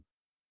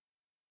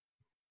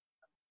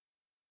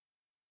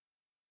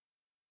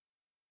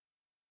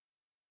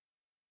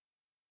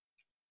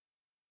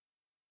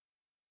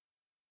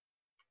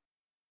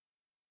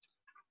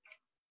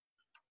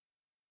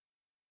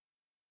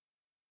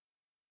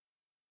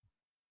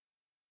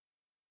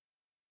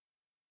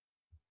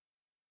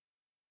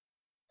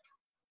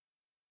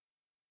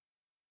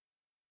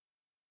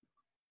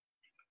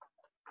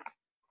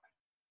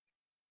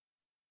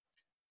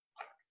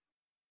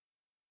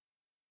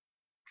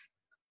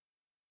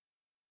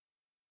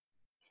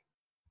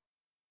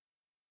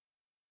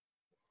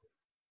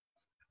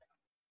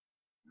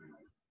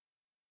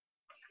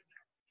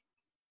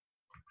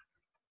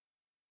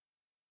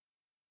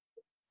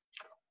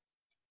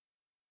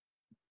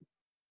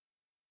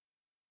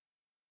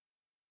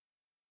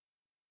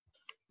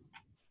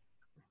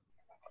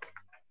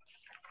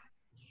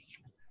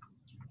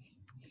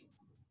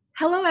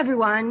Hello,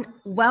 everyone.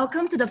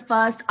 Welcome to the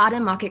first Art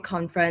and Market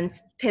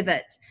Conference,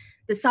 Pivot,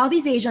 the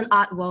Southeast Asian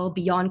art world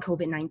beyond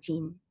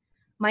COVID-19.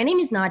 My name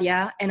is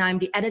Nadia, and I'm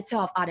the editor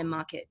of Art and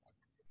Market.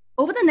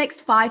 Over the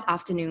next 5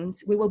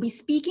 afternoons, we will be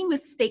speaking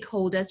with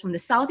stakeholders from the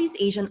Southeast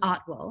Asian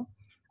art world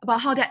about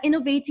how they're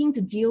innovating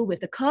to deal with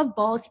the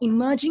curveballs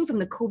emerging from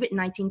the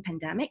COVID-19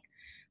 pandemic,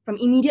 from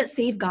immediate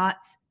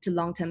safeguards to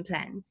long-term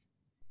plans.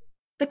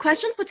 The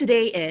question for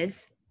today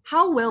is,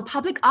 how will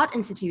public art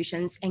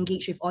institutions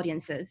engage with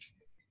audiences?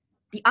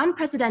 The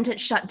unprecedented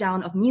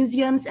shutdown of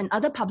museums and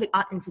other public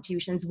art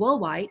institutions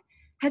worldwide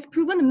has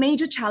proven a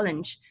major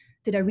challenge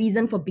to their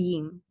reason for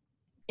being.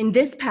 In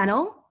this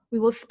panel, we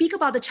will speak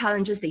about the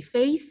challenges they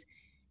face,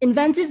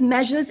 inventive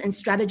measures and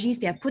strategies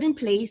they have put in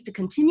place to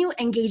continue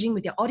engaging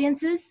with their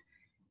audiences,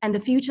 and the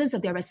futures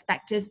of their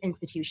respective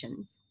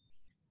institutions.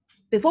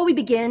 Before we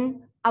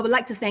begin, I would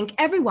like to thank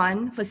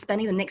everyone for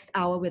spending the next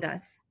hour with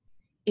us.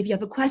 If you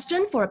have a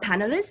question for a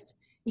panelist,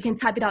 you can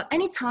type it out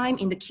anytime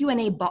in the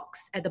Q&A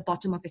box at the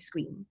bottom of your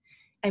screen,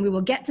 and we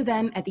will get to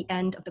them at the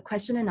end of the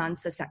question and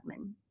answer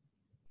segment.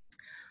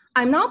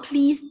 I'm now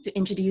pleased to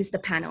introduce the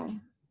panel.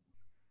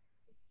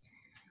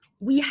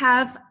 We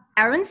have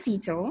Aaron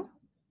Sito,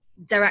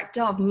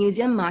 Director of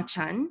Museum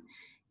Macan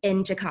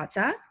in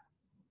Jakarta.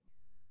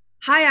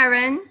 Hi,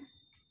 Aaron.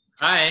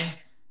 Hi.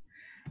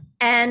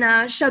 And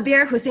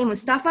Shabir Hussein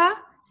Mustafa,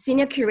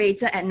 Senior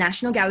Curator at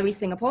National Gallery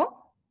Singapore.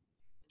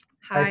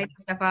 Hi,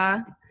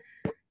 Mustafa.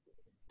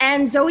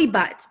 And Zoe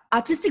Butt,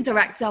 Artistic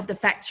Director of the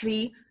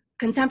Factory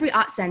Contemporary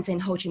Art Center in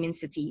Ho Chi Minh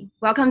City.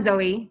 Welcome,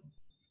 Zoe.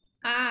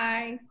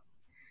 Hi.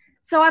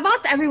 So I've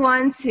asked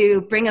everyone to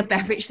bring a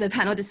beverage to the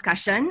panel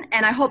discussion,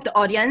 and I hope the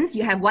audience,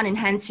 you have one in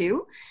hand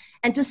too.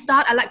 And to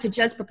start, I'd like to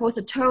just propose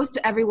a toast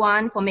to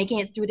everyone for making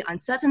it through the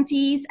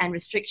uncertainties and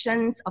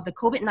restrictions of the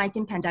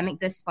COVID-19 pandemic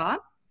this far.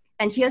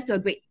 And here's to a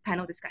great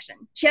panel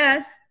discussion.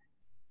 Cheers.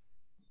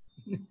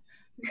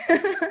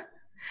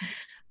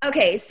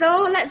 Okay,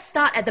 so let's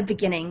start at the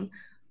beginning.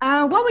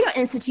 What were your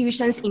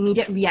institution's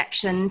immediate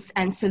reactions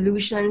and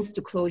solutions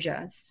to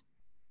closures?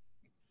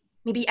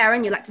 Maybe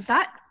Aaron, you'd like to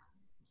start?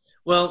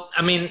 Well,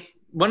 I mean,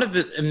 one of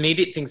the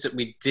immediate things that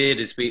we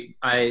did is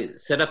I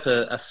set up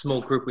a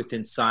small group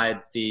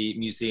inside the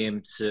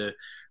museum to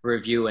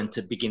review and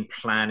to begin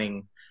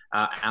planning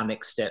our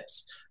next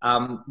steps.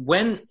 By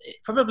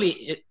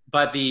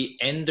the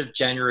end of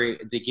January,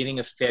 beginning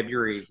of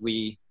February,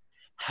 we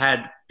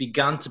had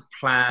begun to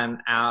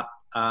plan out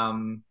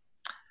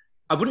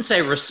I wouldn't say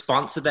a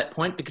response at that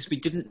point because we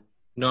didn't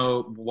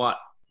know what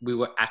we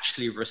were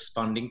actually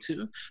responding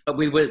to, but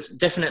we were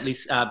definitely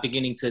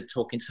beginning to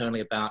talk internally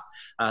about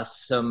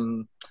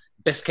some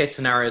best case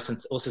scenarios and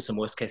also some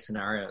worst case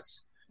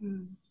scenarios.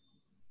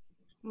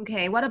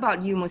 Okay, what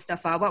about you,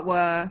 Mustafa? What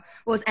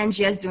was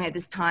NGS doing at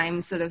this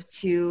time sort of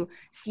to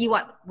see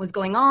what was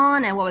going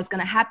on and what was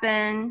going to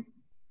happen?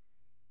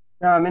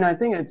 Yeah, I mean, I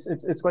think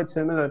it's quite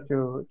similar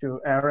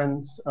to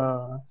Aaron's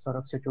sort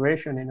of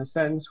situation in a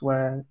sense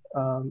where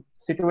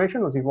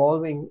situation was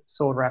evolving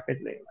so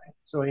rapidly. Right?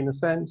 So in a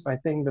sense, I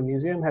think the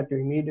museum had to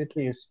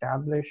immediately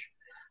establish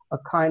a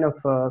kind of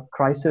a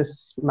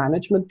crisis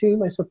management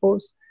team, I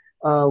suppose,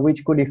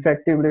 which could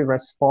effectively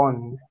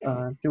respond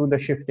to the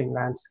shifting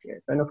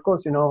landscape. And of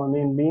course, I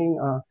mean, being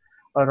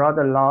a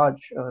rather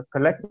large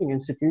collecting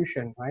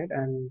institution, right,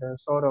 and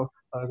sort of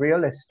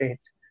real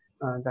estate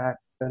that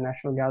the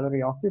National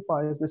Gallery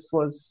occupies, this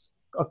was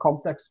a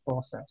complex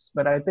process.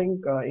 But I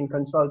think in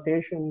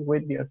consultation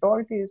with the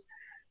authorities,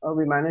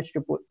 we managed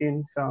to put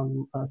in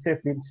some safe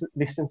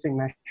distancing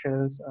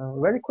measures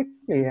very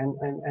quickly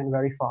and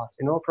very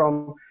fast,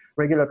 from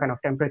regular kind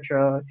of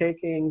temperature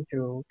taking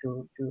to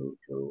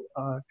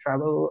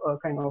travel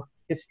kind of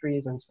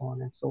histories and so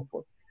on and so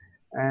forth.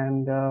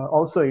 And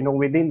also,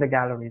 within the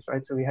galleries,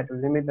 right? So we had to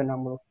limit the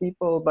number of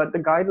people, but the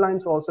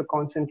guidelines were also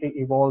constantly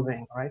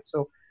evolving, right?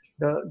 So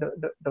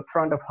the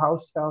front of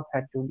house staff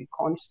had to be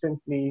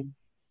constantly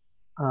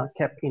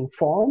kept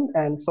informed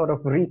and sort of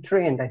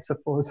retrained, I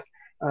suppose,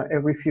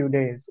 every few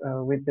days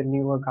with the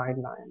newer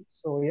guidelines.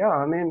 So yeah,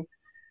 I mean,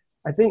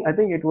 I think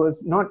it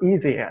was not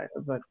easy,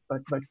 but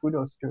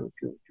kudos to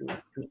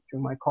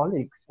my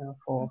colleagues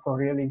for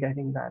really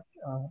getting that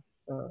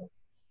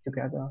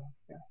together.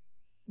 Yeah.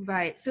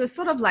 Right. So it's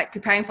sort of like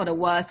preparing for the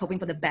worst, hoping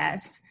for the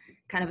best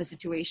kind of a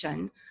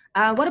situation.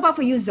 What about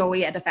for you,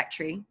 Zoe, at the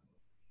factory?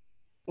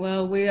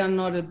 Well, we are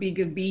not a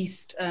bigger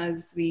beast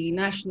as the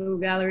National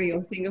Gallery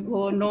of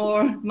Singapore,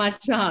 nor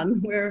Macan.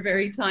 We're a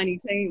very tiny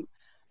team.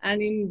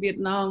 And in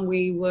Vietnam,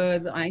 we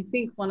were, I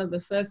think, one of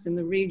the first in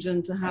the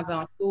region to have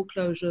our school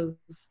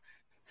closures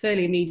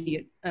fairly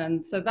immediate.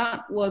 And so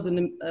that was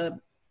an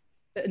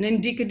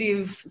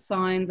indicative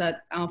sign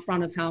that our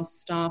front of house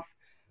staff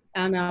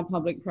and our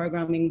public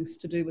programming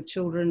to do with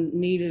children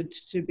needed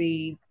to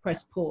be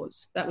pressed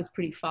pause. That was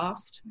pretty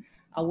fast.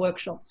 Our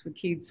workshops for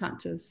kids had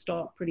to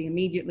stop pretty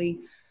immediately.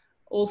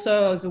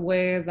 Also, I was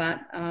aware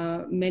that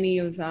many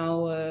of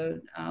our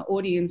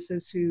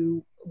audiences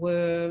who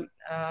were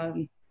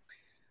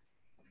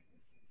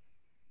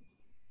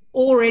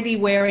already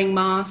wearing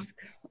masks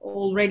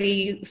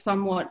already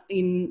somewhat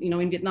in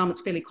Vietnam,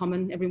 it's fairly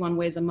common. Everyone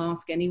wears a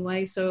mask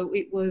anyway. So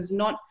it was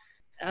not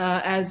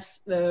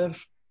as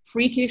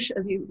freakish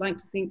as you like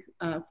to think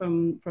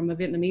from a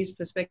Vietnamese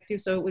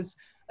perspective. So it was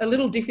a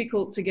little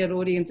difficult to get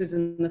audiences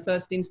in the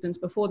first instance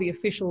before the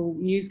official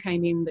news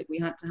came in that we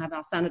had to have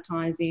our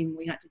sanitizing,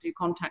 we had to do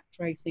contact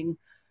tracing.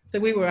 So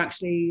we were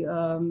actually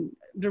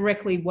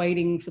directly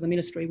waiting for the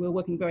ministry. We were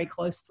working very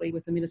closely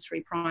with the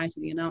ministry prior to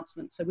the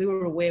announcement. So we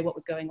were aware what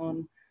was going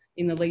on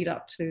in the lead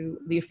up to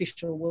the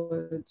official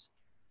words.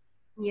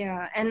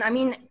 Yeah, and I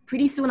mean,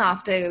 pretty soon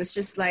after, it was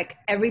just like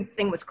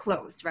everything was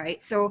closed,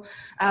 right? So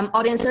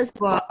audiences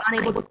were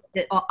unable to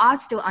visit, or are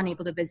still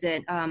unable to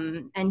visit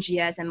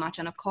NGS and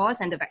Machan, of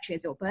course, and the factory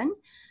is open.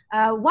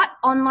 What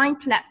online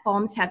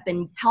platforms have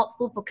been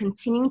helpful for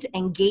continuing to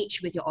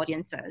engage with your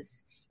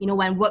audiences? You know,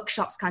 when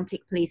workshops can't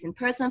take place in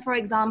person, for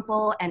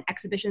example, and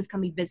exhibitions can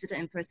be visited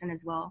in person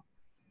as well.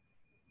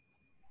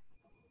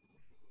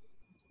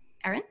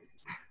 Aaron?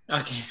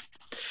 Okay.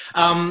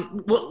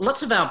 Well,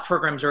 lots of our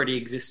programs already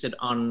existed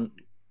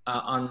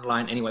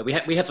online anyway.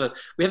 We have a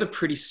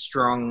pretty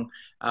strong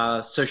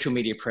social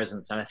media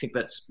presence, and I think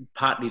that's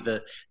partly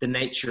the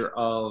nature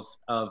of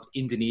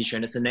Indonesia,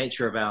 and it's the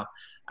nature of our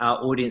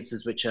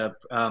audiences, which are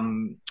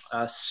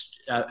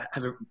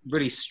have a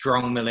really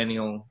strong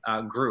millennial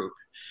group.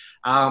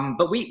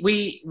 But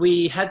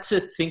we had to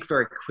think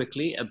very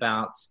quickly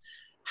about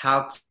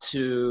how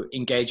to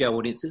engage our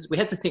audiences. We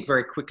had to think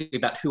very quickly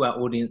about who our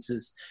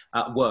audiences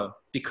were,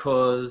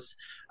 because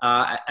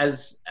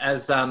as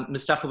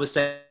Mustafa was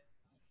saying,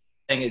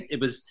 it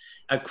was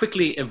a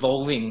quickly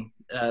evolving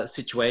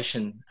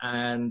situation,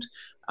 and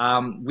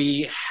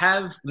we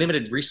have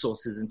limited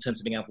resources in terms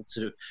of being able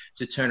to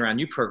turn around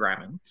new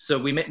programming. So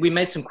we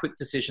made some quick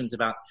decisions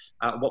about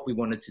what we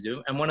wanted to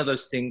do, and one of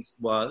those things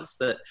was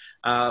that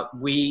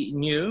we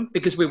knew,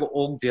 because we were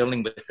all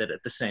dealing with it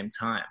at the same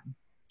time,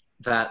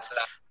 that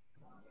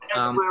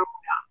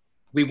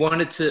we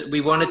wanted to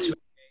engage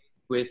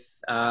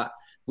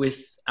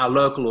with our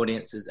local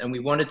audiences, and we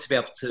wanted to be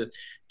able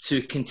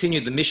to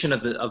continue the mission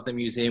of the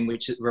museum,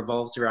 which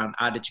revolves around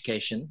art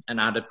education and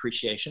art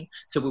appreciation.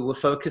 So we were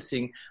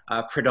focusing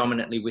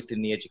predominantly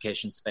within the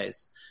education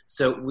space.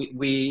 So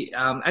we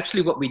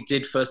actually, what we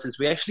did first is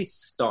we actually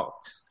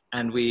stopped,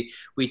 and we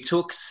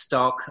took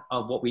stock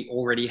of what we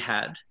already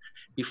had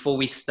before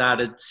we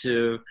started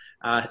to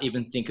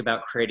even think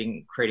about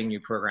creating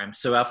new programs.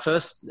 So our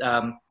first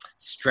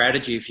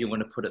strategy, if you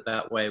want to put it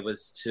that way,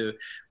 was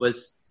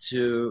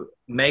to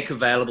make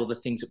available the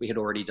things that we had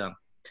already done.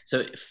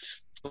 So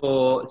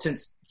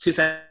since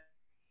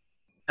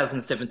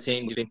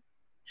 2017, we've been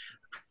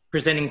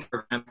presenting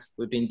programs,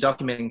 we've been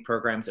documenting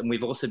programs, and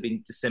we've also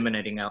been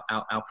disseminating our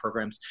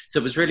programs. So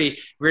it was really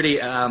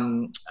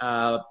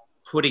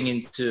putting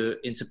into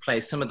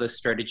place some of those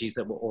strategies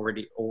that were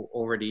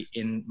already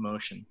in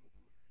motion.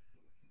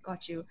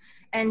 Got you.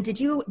 And did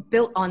you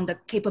build on the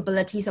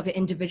capabilities of your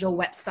individual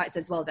websites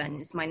as well then,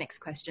 is my next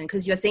question?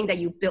 Because you're saying that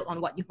you built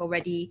on what you'd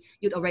already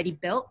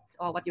built,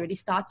 or what you already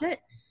started.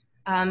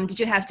 Did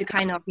you have to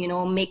kind of,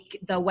 make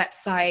the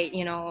website,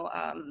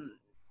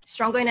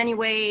 stronger in any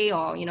way,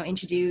 or,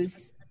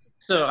 introduce?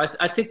 So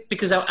I think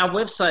because our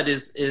website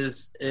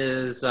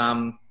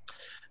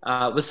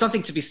was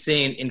something to be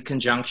seen in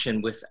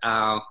conjunction with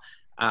our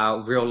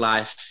real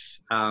life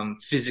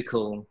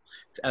physical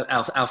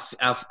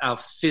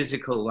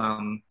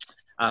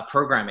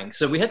programming.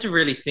 So we had to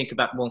really think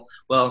about,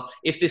 well,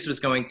 if this was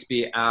going to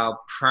be our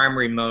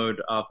primary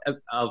mode of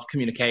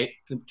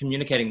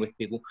communicating with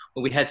people,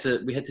 well, we had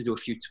to do a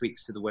few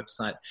tweaks to the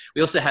website.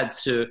 We also had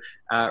to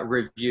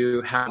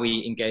review how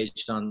we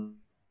engaged on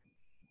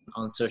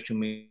social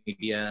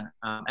media,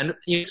 and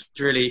it's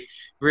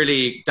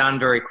really done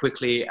very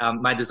quickly.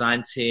 My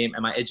design team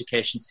and my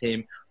education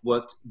team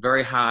worked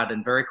very hard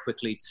and very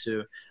quickly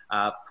to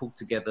pull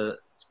together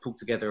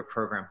a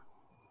program.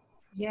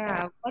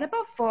 Yeah. What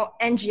about for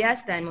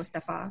NGS then,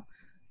 Mustafa?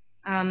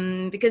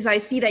 Because I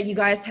see that you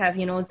guys have,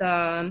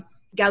 the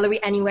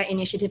Gallery Anywhere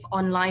initiative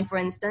online, for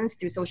instance,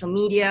 through social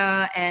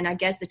media, and I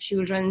guess the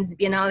Children's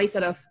Biennale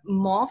sort of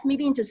morphed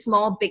maybe into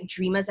small, big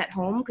dreamers at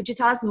home. Could you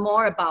tell us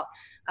more about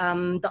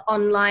the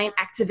online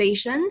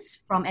activations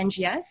from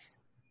NGS?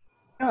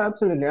 Yeah,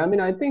 absolutely. I mean,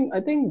 I think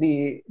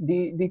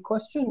the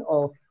question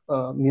of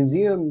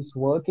museums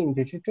working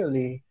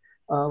digitally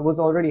was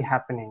already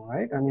happening,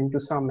 right? I mean, to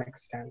some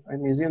extent, right?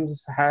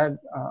 Museums had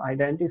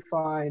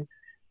identified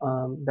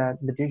that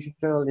the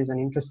digital is an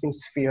interesting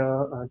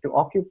sphere to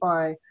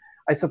occupy.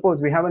 I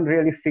suppose we haven't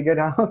really figured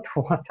out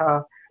what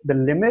are the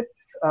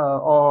limits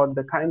or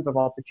the kinds of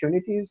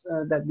opportunities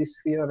that this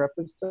sphere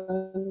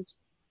represents.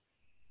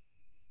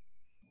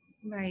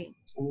 Right.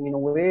 I mean, in a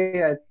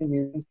way, I think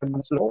museums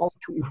are slow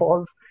to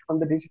evolve on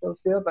the digital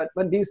sphere, but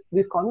these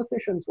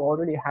conversations were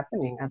already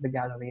happening at the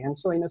gallery. And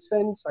so in a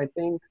sense, I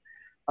think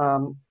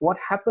what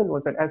happened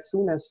was that as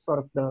soon as sort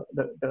of the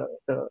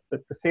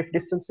safe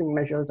distancing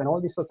measures and all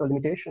these sorts of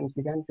limitations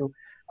began to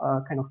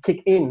kind of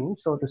kick in,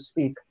 so to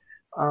speak,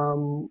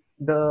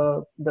 the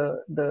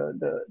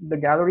the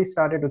gallery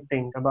started to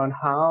think about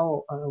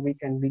how we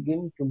can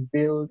begin to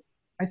build,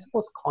 I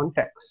suppose,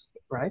 context,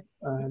 right,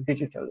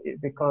 digitally,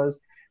 because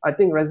I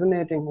think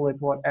resonating with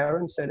what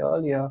Aaron said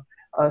earlier,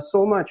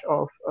 so much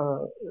of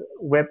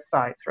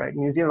websites, right,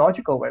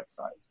 museological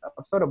websites,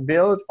 are sort of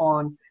built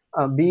on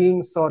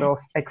being sort of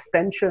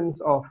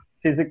extensions of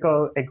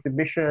physical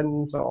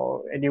exhibitions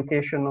or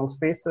educational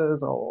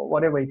spaces or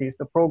whatever it is,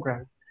 the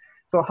program.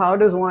 So how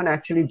does one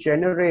actually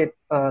generate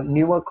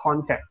newer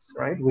context,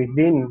 right,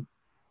 within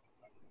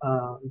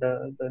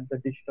the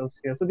digital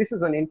sphere? So this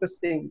is an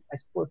interesting, I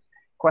suppose,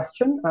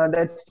 question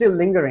that's still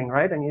lingering,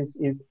 right, and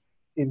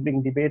is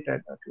being debated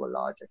to a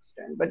large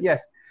extent. But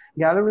yes,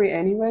 Gallery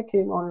Anywhere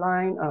came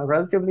online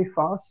relatively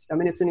fast. I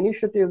mean, it's an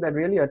initiative that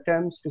really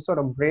attempts to sort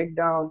of break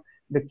down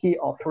the key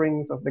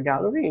offerings of the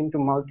gallery into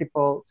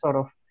multiple sort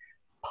of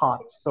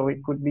parts. So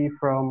it could be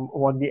from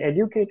what the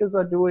educators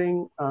are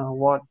doing,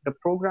 what the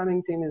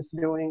programming team is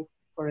doing,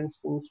 for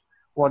instance,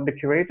 what the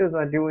curators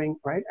are doing,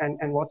 right?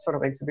 And what sort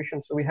of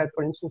exhibitions. So we had,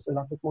 for instance, the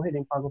Datuk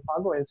Mohidin Pago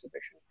Pago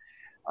exhibition,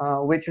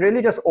 which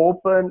really just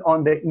opened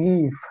on the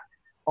eve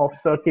of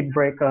Circuit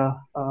Breaker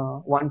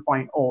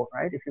 1.0,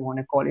 right? If you want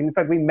to call it. In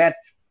fact, we met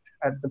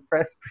at the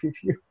press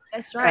preview.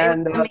 That's right.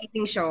 And, it was an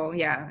amazing show.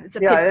 Yeah. It's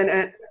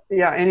a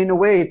and in a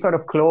way, it sort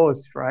of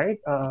closed, right?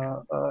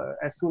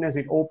 As soon as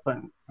it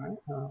opened, right?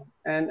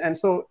 And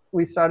so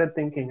we started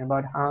thinking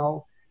about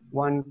how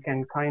one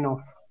can kind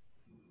of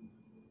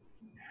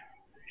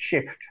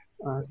shift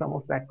some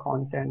of that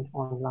content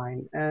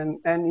online.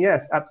 And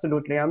yes,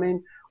 absolutely. I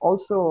mean,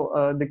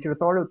 also the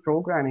curatorial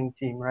programming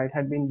team, right,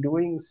 had been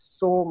doing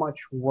so much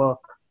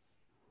work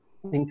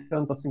in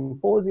terms of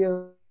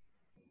symposiums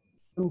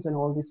and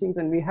all these things,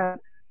 and we had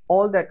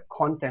all that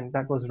content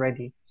that was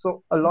ready.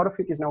 So a lot of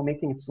it is now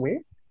making its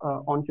way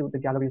onto the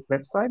gallery's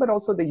website, but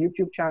also the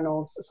YouTube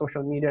channels,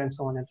 social media, and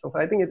so on and so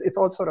forth. I think it's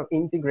all sort of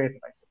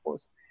integrated, I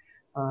suppose,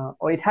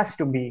 or it has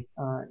to be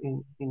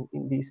in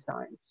these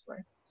times,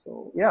 right?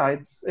 So yeah,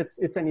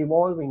 it's an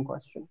evolving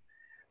question.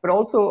 But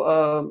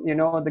also, you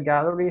know, the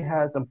gallery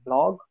has a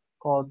blog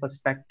called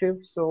Perspective.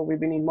 So we've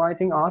been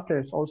inviting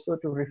artists also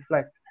to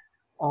reflect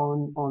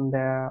on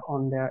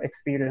their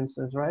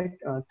experiences, right,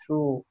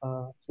 through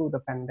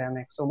the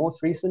pandemic. So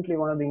most recently,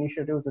 one of the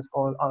initiatives is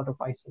called Out of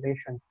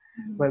Isolation,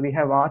 where we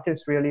have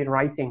artists really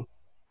writing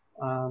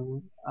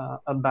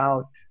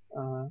about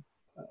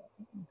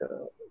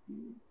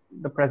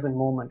the present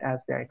moment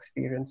as they're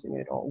experiencing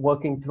it, or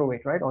working through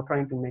it, right, or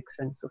trying to make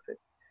sense of it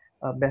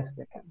best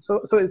they can. So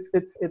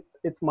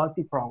it's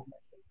multi-pronged, I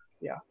think.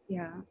 Yeah.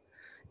 Yeah.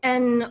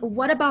 And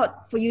what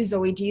about for you,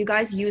 Zoe? Do you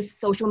guys use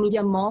social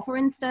media more, for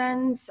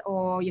instance,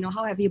 or, you know,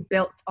 how have you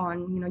built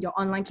on, you know, your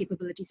online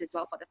capabilities as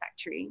well for the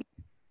factory?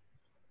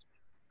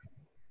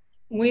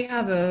 We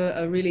have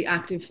a really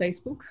active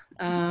Facebook.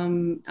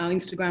 Our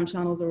Instagram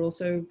channels are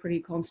also pretty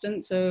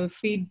constant. So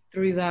feed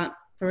through that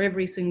for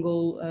every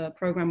single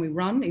program we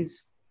run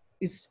is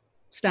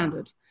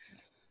standard.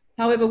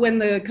 However, when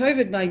the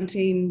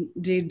COVID-19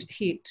 did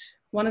hit,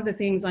 one of the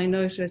things I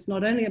noticed,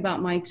 not only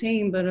about my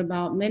team, but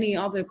about many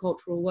other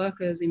cultural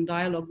workers in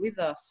dialogue with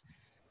us,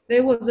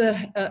 there was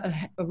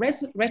a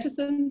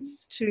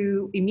reticence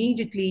to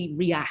immediately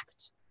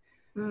react.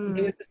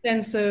 There was a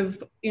sense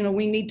of, you know,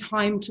 we need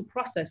time to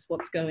process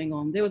what's going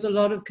on. There was a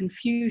lot of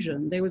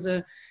confusion. There was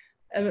a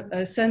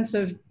sense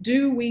of,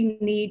 do we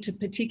need to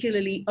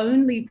particularly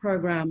only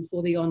program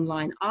for the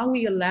online? Are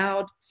we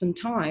allowed some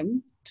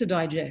time to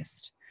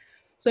digest?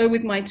 So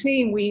with my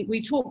team,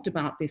 we talked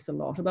about this a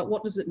lot, about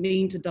what does it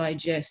mean to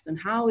digest, and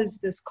how is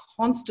this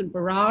constant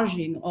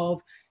barraging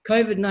of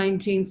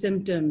COVID-19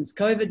 symptoms,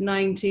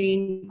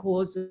 COVID-19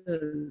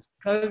 causes,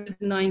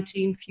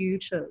 COVID-19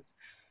 futures.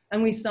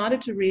 And we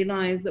started to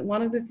realize that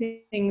one of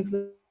the things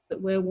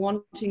that we're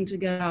wanting to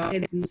get our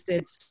heads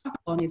instead stuck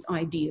on is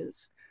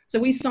ideas. So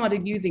we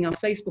started using our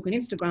Facebook and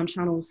Instagram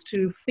channels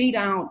to feed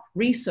out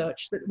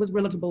research that was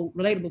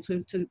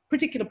relatable to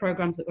particular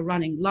programs that we're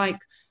running, like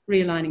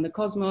Realigning the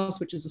Cosmos,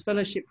 which is a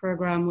fellowship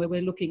program where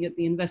we're looking at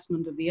the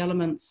investment of the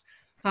elements,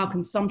 how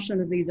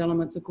consumption of these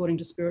elements according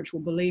to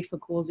spiritual belief are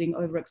causing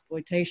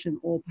overexploitation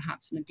or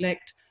perhaps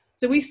neglect.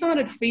 So we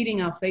started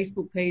feeding our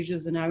Facebook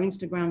pages and our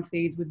Instagram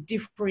feeds with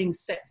differing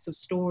sets of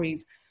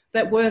stories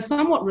that were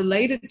somewhat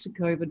related to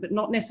COVID, but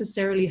not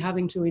necessarily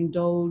having to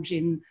indulge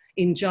in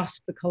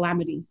just the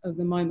calamity of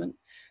the moment.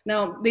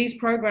 Now, these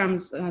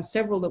programs,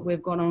 several that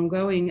we've got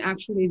ongoing,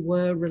 actually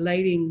were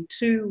relating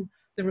to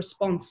the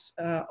response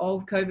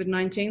of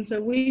COVID-19.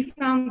 So we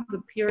found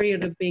the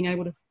period of being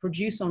able to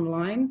produce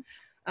online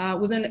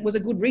was a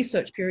good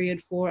research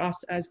period for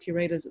us as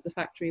curators at the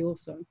factory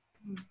also.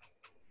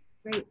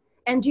 Great.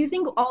 And do you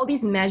think all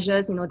these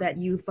measures, you know, that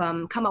you've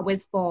come up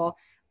with for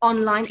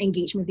online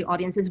engagement with the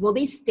audiences, will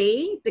they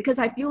stay? Because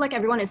I feel like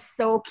everyone is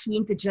so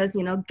keen to just,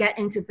 you know, get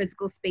into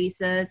physical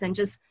spaces and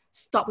just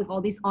stop with all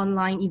these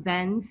online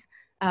events.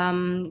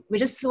 We're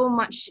just so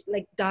much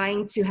like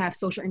dying to have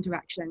social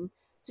interaction.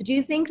 So do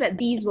you think that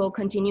these will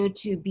continue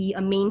to be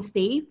a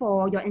mainstay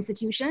for your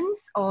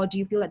institutions, or do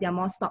you feel like there are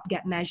more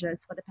stopgap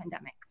measures for the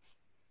pandemic?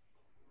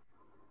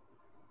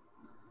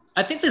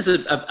 I think there's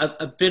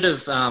a bit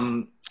of,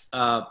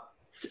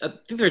 I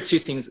think there are two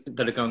things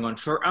that are going on.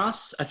 For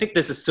us, I think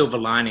there's a silver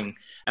lining.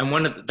 And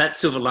one of that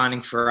silver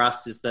lining for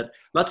us is that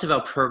lots of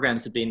our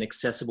programs have been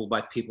accessible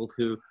by people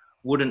who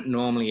wouldn't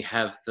normally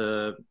have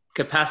the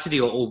capacity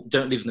or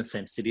don't live in the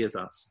same city as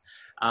us.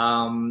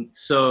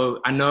 So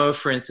I know,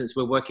 for instance,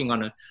 we're working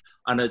on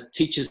a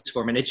teachers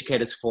forum, an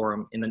educators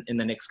forum in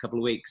the next couple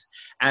of weeks.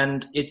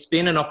 And it's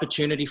been an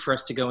opportunity for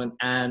us to go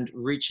and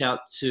reach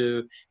out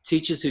to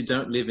teachers who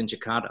don't live in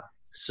Jakarta.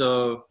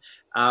 So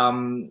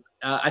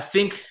I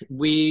think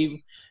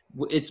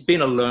it's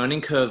been a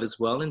learning curve as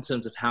well in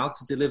terms of how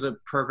to deliver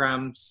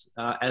programs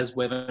as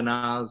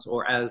webinars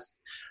or as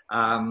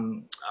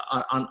online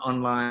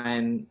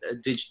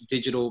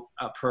digital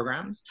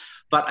programs.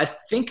 But I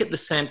think at the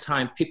same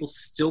time, people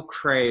still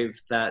crave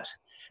that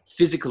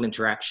physical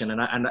interaction,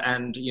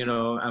 and you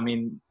know, I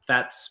mean,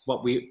 that's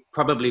what we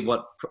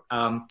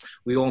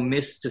all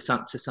miss to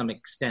some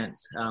extent.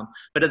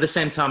 But at the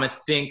same time, I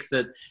think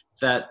that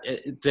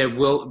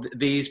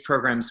these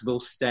programs will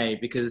stay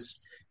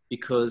because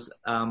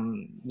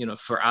you know,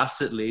 for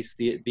us at least,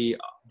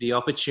 the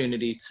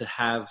opportunity to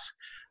have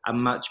a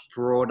much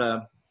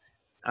broader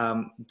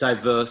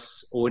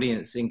diverse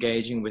audience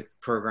engaging with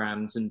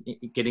programs and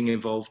getting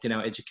involved in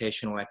our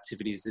educational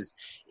activities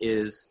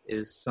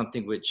is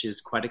something which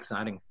is quite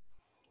exciting.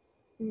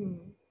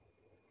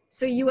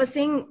 So you were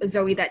saying,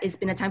 Zoe, that it's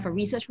been a time for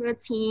research for your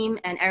team,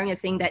 and Aaron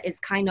is saying that it's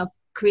kind of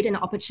creating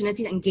an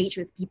opportunity to engage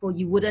with people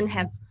you wouldn't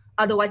have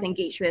otherwise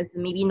engaged with,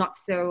 maybe not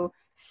so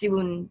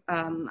soon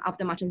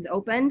after Machan is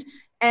opened.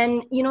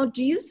 And, you know,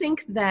 do you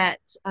think that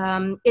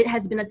it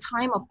has been a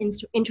time of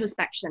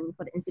introspection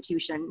for the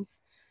institutions?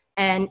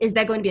 And is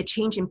there going to be a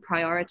change in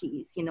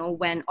priorities, you know,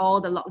 when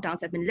all the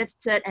lockdowns have been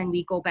lifted and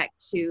we go back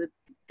to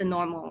the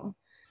normal?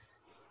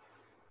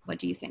 What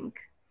do you think?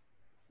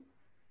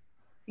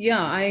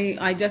 Yeah,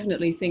 I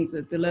definitely think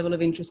that the level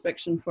of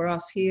introspection for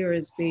us here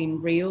has been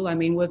real. I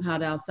mean, we've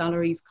had our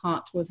salaries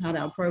cut, we've had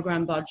our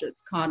program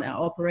budgets cut, our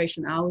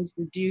operation hours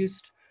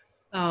reduced,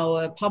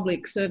 our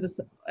public service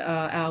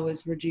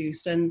hours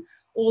reduced, and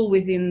all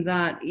within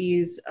that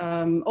is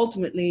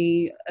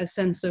ultimately a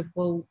sense of,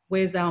 well,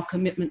 where's our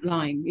commitment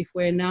lying if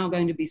we're now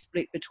going to be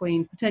split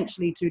between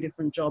potentially 2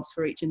 different jobs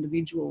for each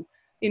individual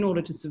in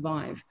order to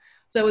survive.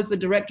 So as the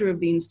director of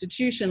the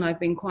institution, I've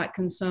been quite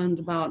concerned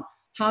about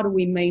how do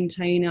we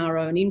maintain our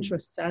own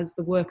interests as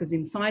the workers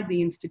inside the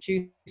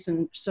institution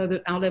so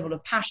that our level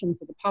of passion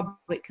for the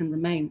public can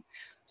remain.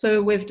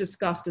 So we've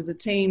discussed as a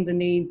team the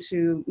need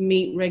to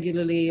meet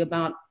regularly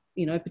about,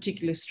 you know,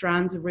 particular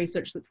strands of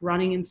research that's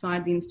running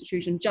inside the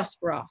institution just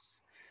for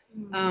us,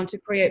 to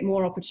create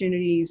more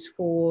opportunities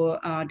for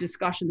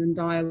discussion and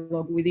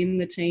dialogue within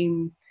the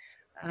team,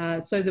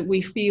 so that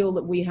we feel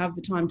that we have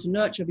the time to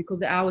nurture, because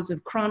the hours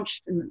have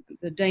crunched, and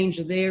the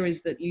danger there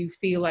is that you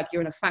feel like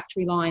you're in a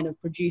factory line of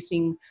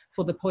producing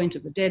for the point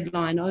of a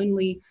deadline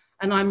only.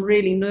 And I'm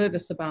really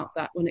nervous about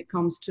that when it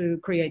comes to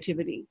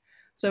creativity.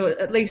 So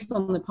at least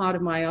on the part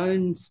of my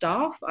own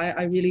staff,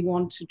 I really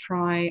want to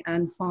try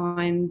and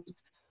find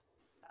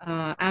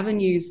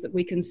avenues that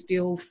we can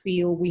still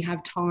feel we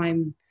have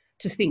time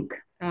to think.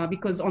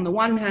 Because on the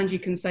one hand, you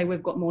can say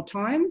we've got more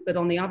time, but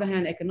on the other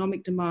hand,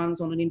 economic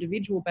demands on an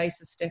individual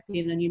basis step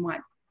in and you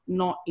might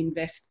not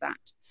invest that.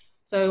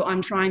 So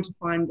I'm trying to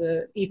find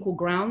the equal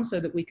ground so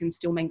that we can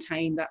still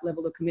maintain that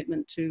level of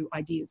commitment to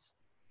ideas.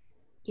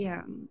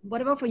 Yeah.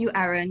 What about for you,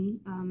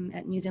 Aaron,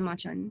 at Museum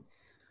Machan?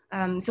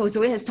 So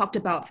Zoe has talked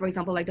about, for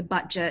example, like the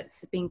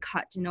budgets being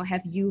cut. You know,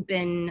 have you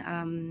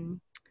been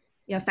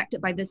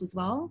affected by this as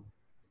well?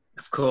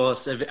 Of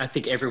course, I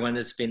think everyone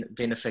has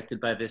been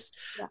affected by this.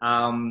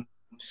 Yeah.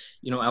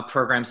 You know, our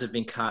programs have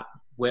been cut.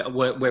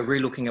 We're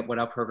re-looking at what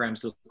our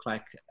programs look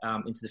like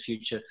into the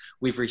future.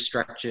 We've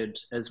restructured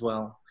as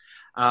well.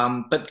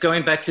 But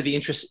going back to the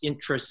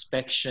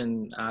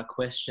introspection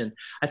question,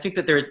 I think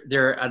that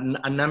there are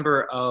a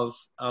number of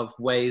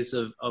ways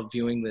of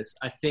viewing this.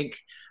 I think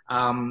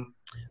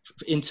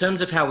in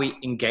terms of how we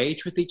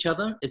engage with each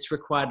other, it's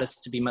required us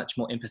to be much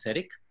more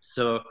empathetic.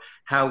 So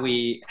how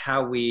we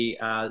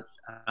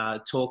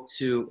talk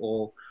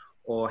to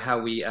or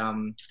how we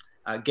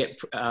get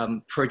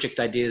project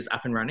ideas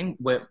up and running,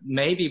 where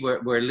maybe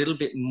we're a little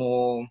bit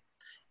more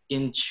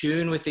in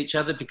tune with each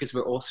other, because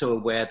we're also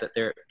aware that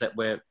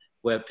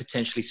we're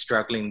potentially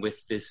struggling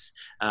with this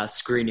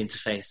screen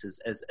interfaces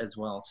as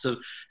well.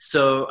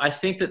 So I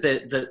think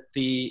that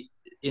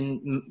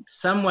in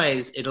some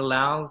ways it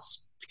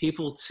allows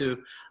people to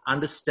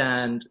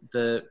understand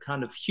the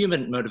kind of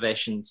human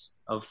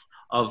motivations of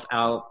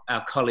our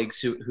colleagues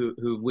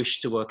who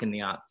wish to work in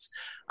the arts,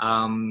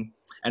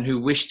 and who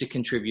wish to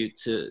contribute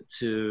to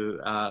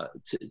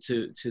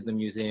the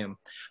museum.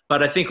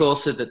 But I think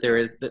also that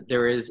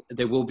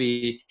there will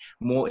be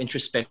more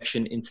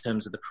introspection in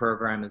terms of the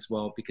program as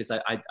well, because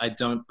I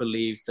don't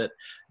believe that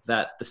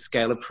the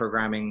scale of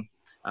programming,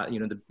 you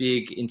know, the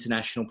big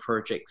international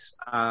projects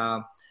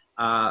are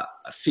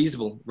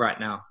feasible right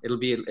now. It'll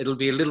be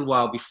a little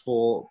while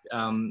before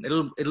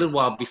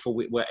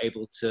we're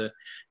able to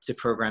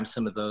program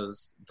some of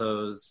those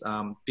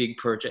big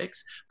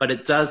projects. But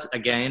it does,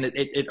 again,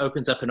 it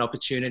opens up an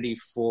opportunity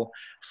for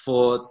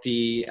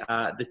the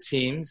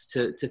teams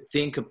to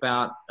think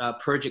about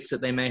projects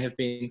that they may have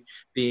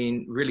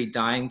been really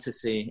dying to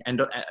see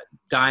and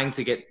dying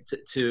to get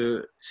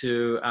to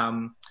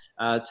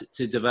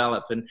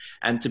develop,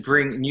 and to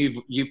bring new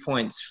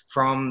viewpoints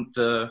from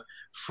the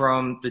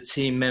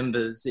team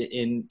members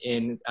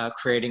in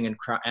creating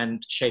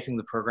and shaping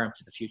the program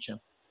for the future.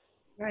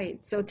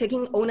 Right. So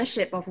taking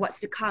ownership of what's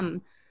to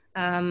come.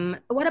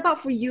 What about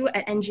for you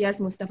at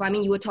NGS, Mustafa? I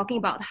mean, you were talking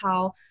about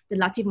how the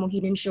Latif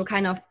Mohideen show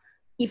kind of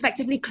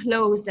effectively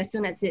closed as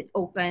soon as it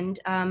opened.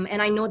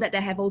 And I know that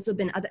there have also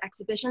been other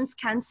exhibitions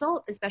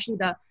cancelled, especially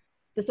the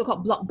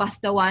so-called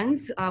blockbuster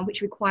ones,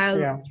 which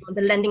require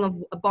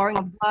the borrowing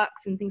of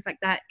works and things like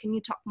that. Can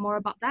you talk more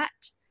about that?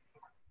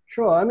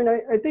 Sure. I mean,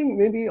 I think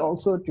maybe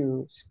also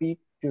to speak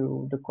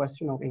to the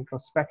question of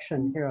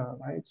introspection here,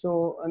 right?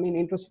 So, I mean,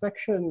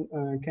 introspection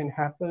can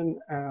happen,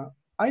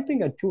 I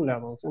think, at two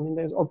levels. I mean,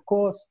 there's, of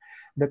course,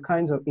 the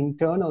kinds of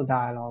internal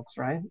dialogues,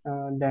 right,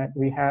 that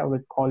we have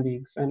with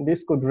colleagues. And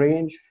this could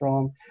range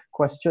from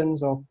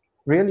questions of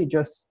really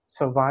just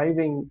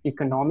surviving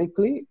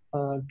economically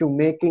to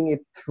making it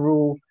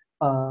through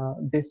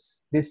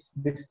this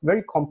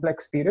very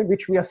complex period,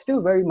 which we are still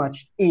very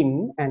much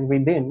in and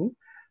within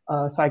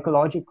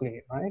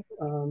psychologically, right?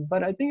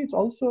 But I think it's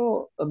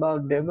also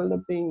about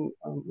developing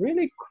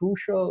really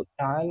crucial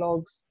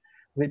dialogues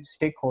with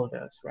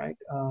stakeholders, right,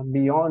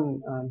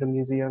 beyond the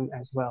museum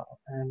as well,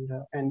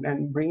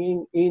 and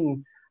bringing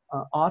in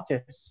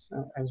artists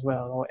as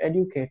well, or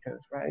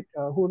educators, right,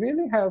 who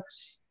really have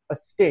a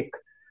stake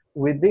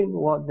within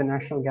what the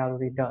National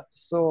Gallery does.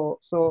 So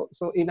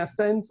in a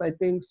sense, I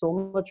think so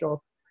much of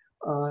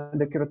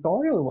the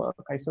curatorial work,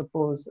 I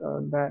suppose,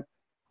 that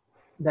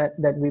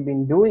we've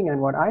been doing, and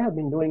what I have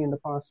been doing in the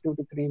past 2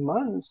 to 3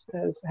 months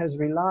has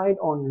relied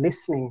on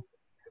listening,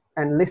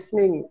 and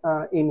listening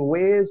in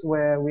ways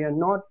where we are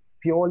not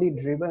purely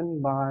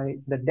driven by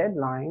the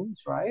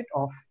deadlines, right,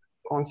 of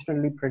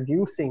constantly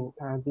producing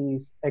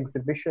these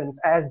exhibitions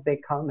as they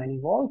come and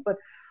evolve, but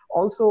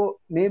also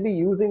maybe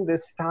using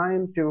this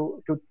time to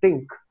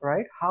think,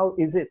 right, how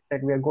is it that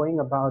we are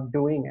going about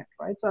doing it,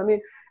 right? So I mean,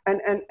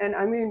 and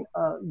I mean,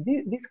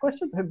 these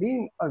questions have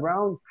been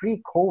around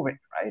pre-COVID,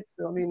 right?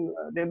 So I mean,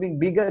 there have been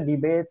bigger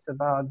debates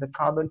about the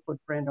carbon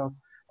footprint of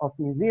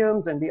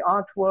museums and the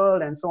art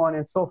world and so on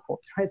and so forth,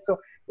 right? So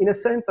in a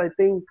sense, I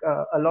think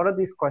a lot of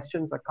these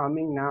questions are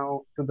coming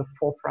now to the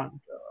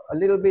forefront a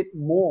little bit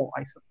more,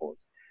 I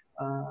suppose,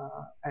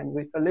 and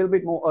with a little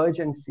bit more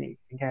urgency,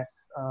 I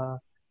guess,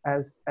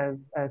 as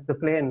the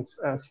planes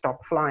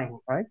stop flying,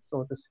 right,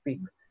 so to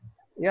speak.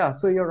 Yeah,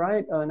 so you're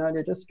right,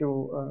 Nadia, just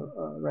to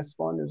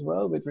respond as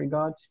well with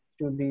regards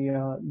to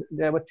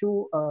there were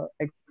 2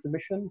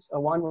 exhibitions.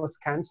 One was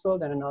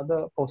cancelled and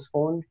another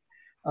postponed.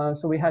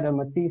 So we had a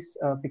Matisse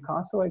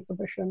Picasso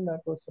exhibition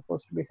that was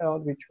supposed to be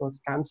held, which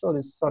was cancelled.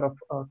 It's sort of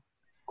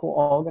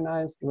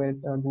co-organized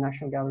with the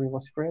National Gallery of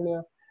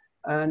Australia.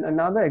 And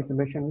another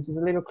exhibition, which is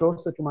a little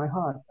closer to my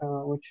heart,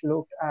 which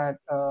looked at,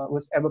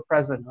 was ever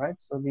present, right?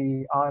 So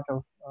the art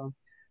of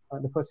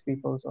the First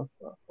Peoples of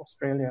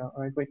Australia,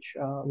 right? Which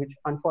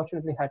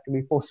unfortunately had to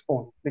be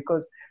postponed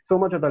because so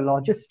much of the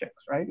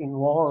logistics, right,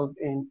 involved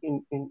in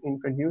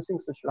producing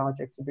such large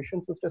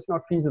exhibitions was just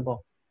not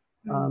feasible,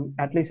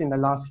 at least in the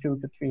last 2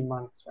 to 3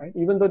 months, right?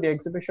 Even though the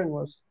exhibition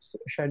was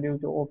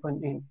scheduled to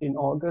open in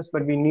August,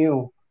 but we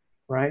knew,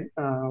 right,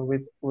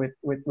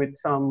 with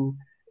some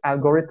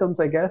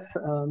algorithms, I guess,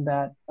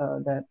 that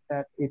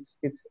it's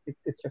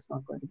just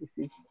not going to be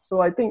feasible. So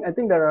I think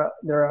there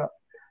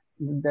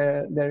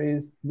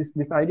is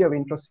this idea of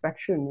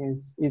introspection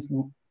is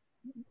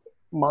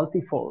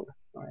multifold,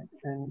 right,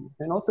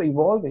 and also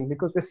evolving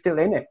because we're still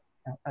in it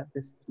at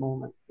this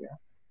moment. Yeah.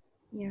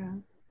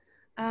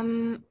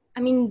 I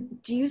mean,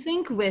 do you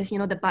think with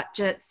the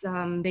budgets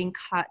being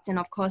cut, and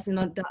of course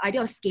the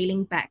idea of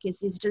scaling back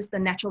is just the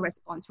natural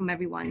response from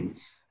everyone?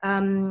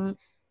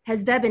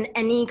 Has there been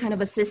any kind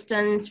of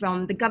assistance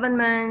from the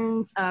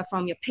government,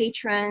 from your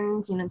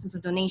patrons, in terms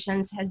of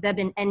donations? Has there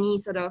been any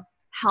sort of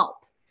help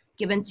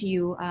given to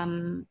you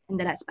in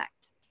that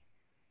aspect?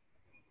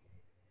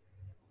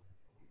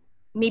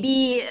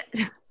 Maybe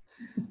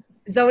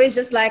Zoe's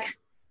just like,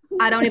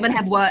 I don't even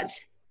have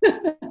words.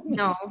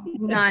 No,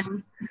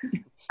 none.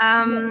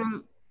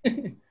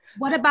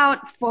 What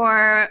about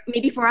for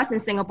us in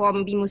Singapore?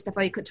 Maybe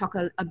Mustafa, you could talk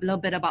a little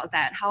bit about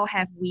that. How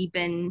have we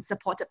been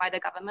supported by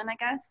the government, I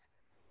guess?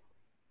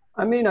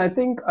 I mean, I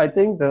think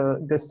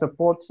the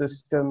support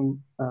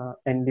system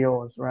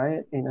endures,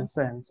 right? In a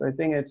sense, I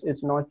think it's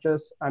not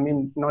just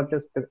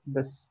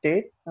the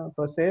state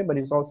per se, but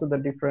it's also the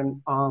different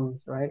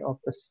arms, right, of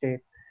the state,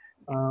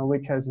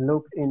 which has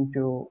looked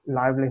into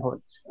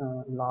livelihoods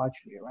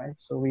largely, right?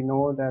 So we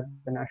know that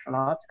the National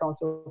Arts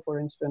Council, for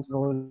instance,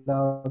 rolled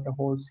out a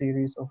whole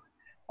series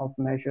of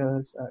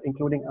measures,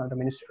 including the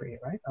ministry,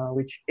 right,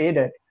 which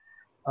aided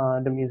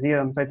the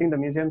museums, I think the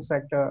museum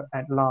sector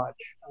at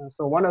large.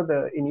 So one of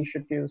the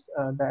initiatives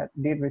that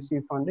did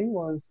receive funding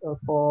was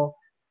for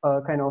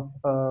kind of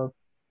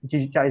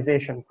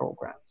digitization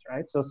programs,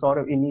 right? So sort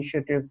of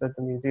initiatives that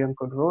the museum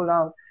could roll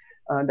out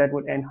that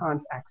would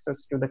enhance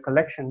access to the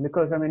collection.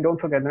 Because, I mean, don't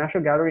forget, the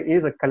National Gallery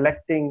is a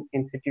collecting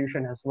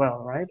institution as well,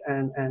 right?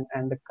 And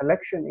the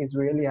collection is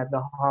really at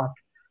the heart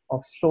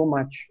of so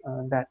much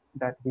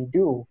that we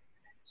do.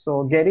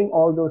 So getting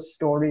all those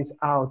stories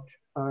out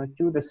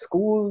to the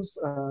schools,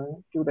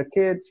 to the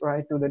kids,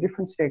 right, to the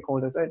different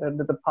stakeholders, right?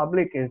 The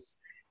public is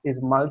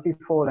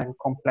multifold and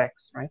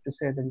complex, right, to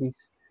say the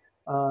least.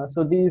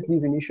 So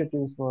these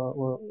initiatives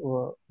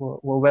were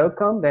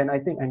welcomed and I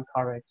think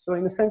encouraged. So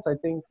in a sense, I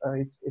think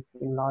it's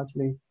been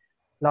largely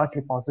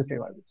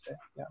positive, I would say.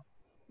 Yeah.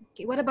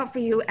 Okay, what about for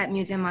you at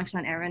Museum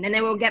Marchand, Aaron? And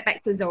then we'll get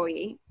back to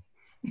Zoe.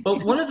 Well,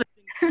 one of the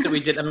things that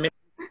we did, I mean,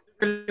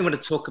 I really want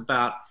to talk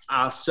about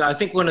us. So I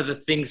think one of the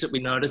things that we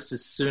noticed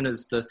as soon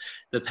as the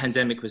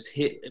pandemic was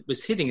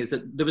hitting is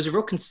that there was a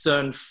real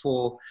concern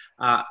for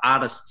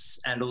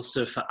artists and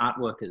also for art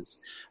workers.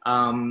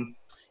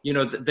 You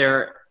know,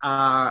 there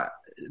are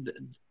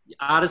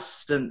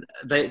artists and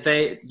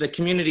the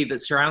community that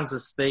surrounds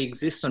us, they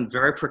exist on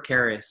very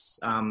precarious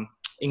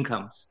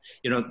incomes,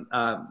 you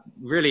know,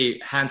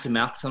 really hand to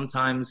mouth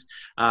sometimes.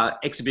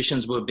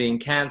 Exhibitions were being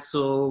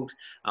cancelled,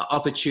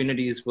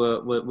 opportunities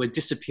were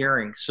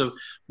disappearing. So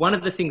one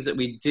of the things that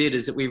we did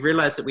is that we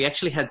realized that we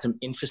actually had some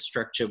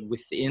infrastructure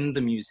within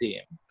the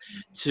museum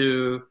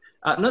to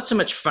not so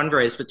much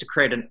fundraise, but to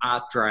create an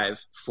art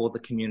drive for the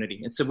community.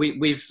 And so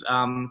we've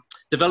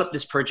developed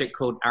this project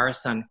called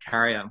Arisan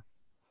Karya,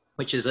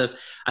 which is a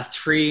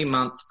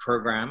 3-month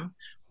program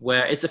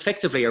where it's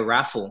effectively a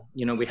raffle.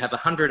 You know, we have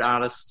 100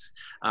 artists,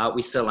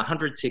 we sell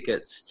 100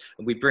 tickets,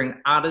 we bring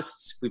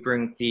artists, we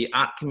bring the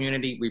art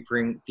community, we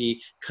bring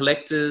the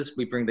collectors,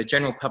 we bring the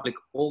general public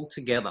all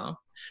together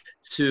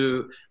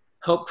to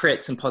help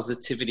create some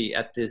positivity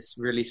at this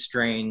really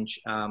strange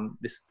time.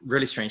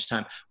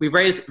 We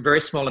raise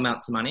very small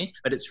amounts of money,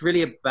 but it's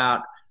really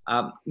about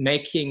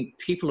making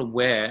people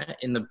aware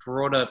in the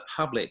broader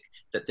public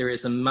that there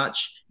is a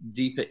much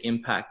deeper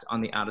impact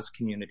on the artist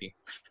community,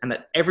 and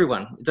that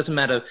everyone, it doesn't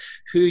matter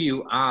who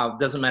you are, it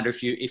doesn't matter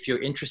if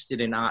you're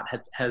interested in art,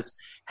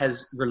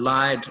 has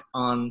relied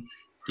on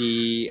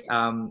the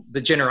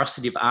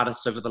generosity of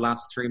artists over the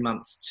last 3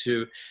 months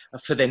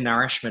for their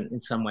nourishment in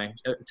some way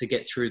to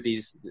get through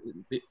these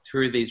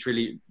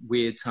really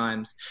weird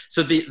times.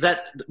 So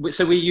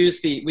we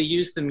use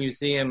the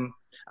museum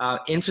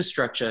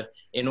infrastructure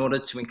in order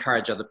to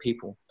encourage other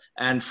people.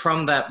 And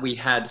from that, we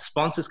had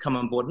sponsors come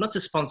on board, not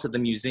to sponsor the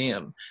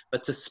museum,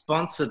 but to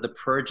sponsor the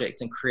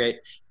project and create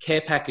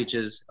care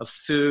packages of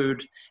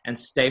food and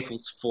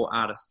staples for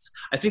artists.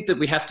 I think that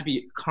we have to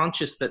be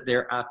conscious that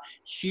there are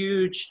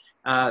huge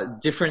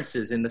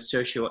differences in the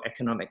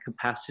socioeconomic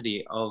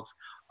capacity of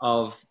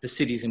the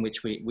cities in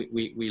which we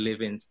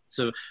live in.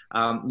 So,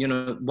 you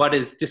know, what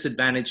is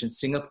disadvantaged in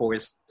Singapore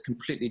is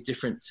completely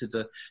different to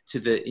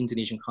the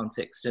Indonesian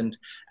context. And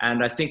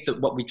I think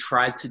that what we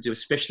tried to do,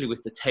 especially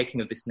with the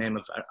taking of this name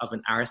of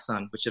an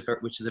arisan,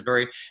 which is a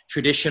very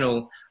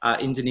traditional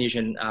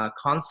Indonesian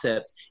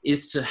concept,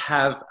 is to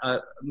have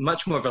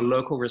much more of a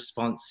local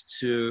response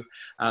to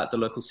the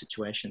local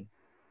situation.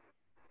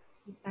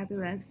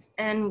 Fabulous.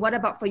 And what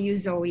about for you,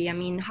 Zoe? I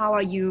mean, how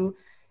are you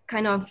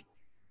kind of,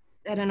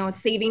 I don't know,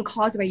 saving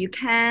costs where you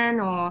can,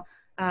 or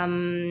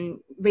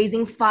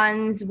raising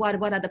funds? What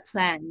are the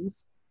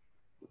plans?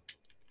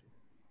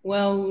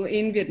 Well,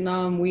 in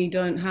Vietnam, we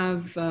don't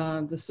have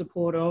the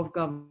support of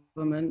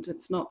government.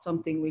 It's not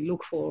something we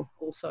look for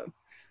also.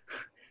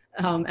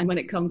 And when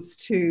it comes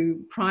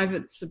to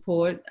private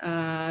support,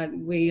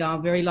 we are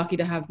very lucky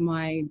to have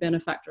my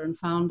benefactor and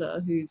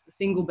founder, who's the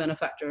single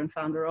benefactor and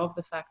founder of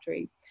the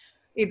factory.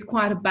 It's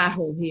quite a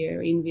battle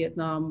here in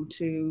Vietnam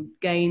to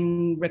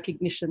gain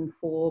recognition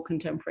for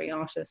contemporary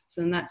artists,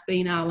 and that's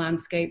been our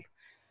landscape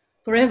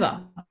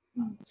forever.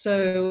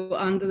 So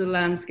under the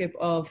landscape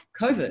of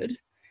COVID,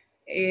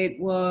 it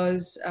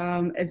was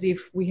as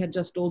if we had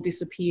just all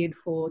disappeared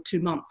for 2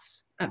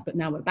 months, but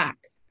now we're back.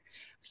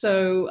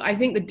 So I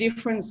think the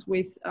difference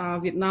with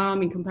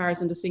Vietnam in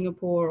comparison to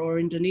Singapore or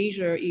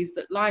Indonesia is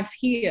that life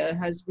here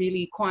has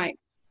really quite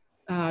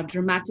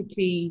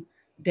dramatically,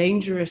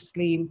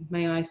 dangerously,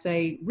 may I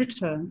say,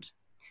 returned.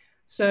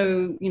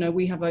 So, you know,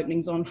 we have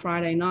openings on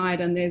Friday night,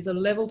 and there's a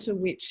level to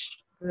which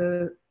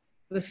the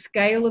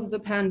scale of the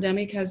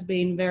pandemic has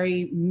been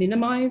very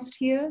minimized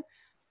here.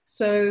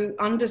 So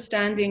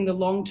understanding the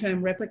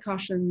long-term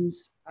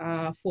repercussions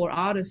for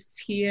artists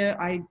here,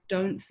 I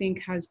don't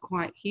think has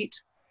quite hit.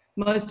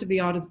 Most of the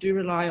artists do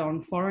rely on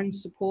foreign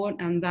support,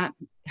 and that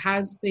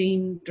has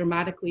been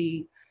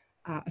dramatically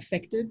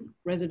affected.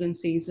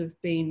 Residencies have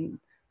been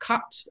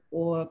cut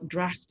or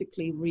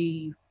drastically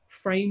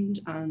reframed,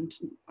 and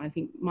I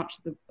think much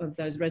of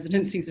those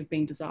residencies have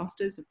been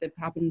disasters if they've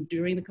happened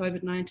during the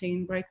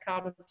COVID-19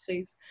 breakout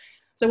overseas.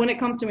 So when it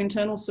comes to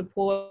internal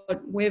support,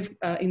 we've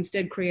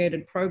instead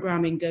created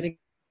programming dedicated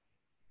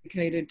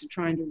dedicated to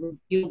trying to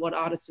reveal what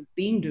artists have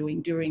been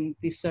doing during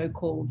this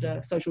so-called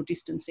social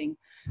distancing.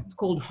 It's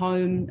called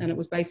Home, and it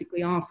was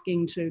basically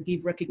asking to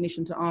give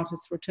recognition to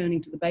artists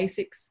returning to the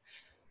basics,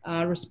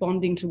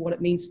 responding to what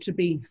it means to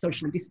be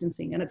socially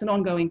distancing. And it's an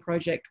ongoing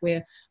project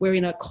where we're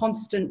in a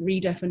constant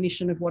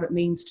redefinition of what it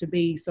means to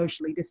be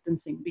socially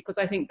distancing, because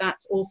I think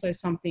that's also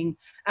something,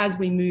 as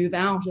we move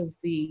out of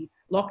the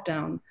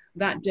lockdown,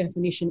 that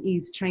definition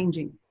is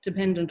changing,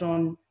 dependent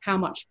on how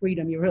much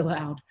freedom you're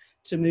allowed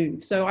to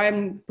move. So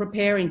I'm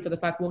preparing for the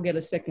fact we'll get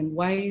a second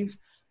wave.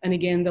 And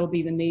again, there'll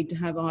be the need to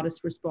have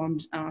artists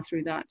respond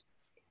through that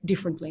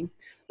differently.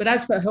 But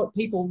as for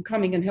people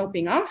coming and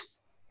helping us,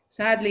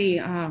 sadly,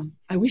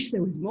 I wish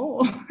there was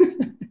more.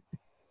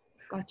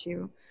 Got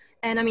you.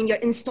 And I mean, you're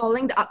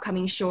installing the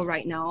upcoming show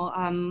right now.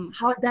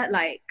 How is that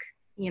like,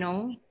 you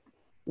know?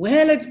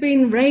 Well, it's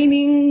been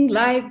raining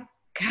like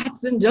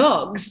cats and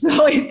dogs.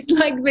 So it's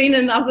like been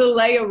another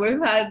layer.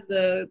 We've had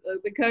the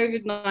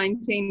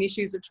COVID-19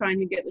 issues of trying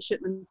to get the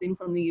shipments in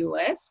from the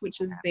US, which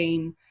has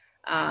been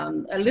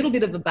a little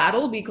bit of a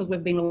battle because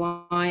we've been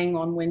relying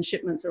on when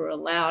shipments are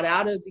allowed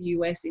out of the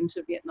US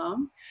into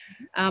Vietnam.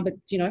 But,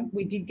 you know,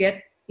 we did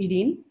get it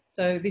in,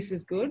 so this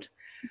is good.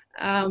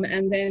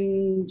 And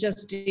then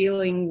just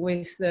dealing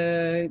with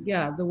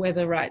the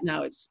weather right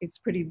now. It's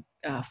pretty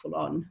full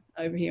on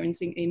over here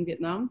in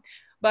Vietnam,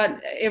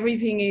 but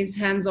everything is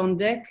hands on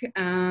deck.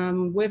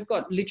 We've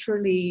got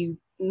literally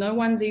no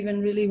one's even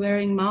really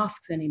wearing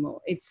masks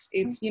anymore. It's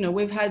you know,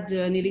 we've had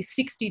nearly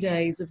 60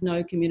 days of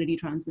no community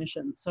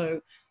transmission. So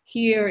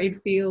here it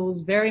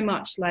feels very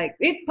much like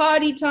it's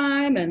party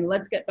time and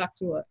let's get back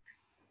to work.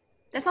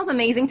 That sounds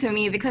amazing to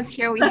me, because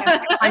here we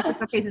have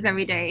hundreds of cases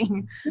every day.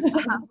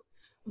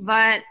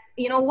 But,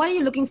 you know, what are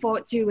you looking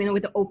forward to, you know,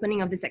 with the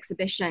opening of this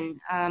exhibition?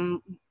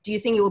 Do you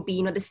think it will be,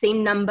 you know, the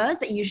same numbers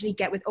that you usually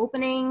get with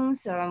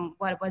openings?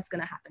 What's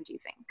going to happen, do you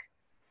think?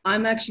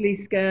 I'm actually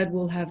scared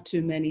we'll have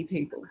too many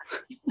people.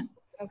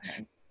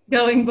 Okay.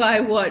 Going by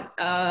what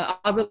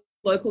other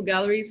local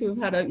galleries who have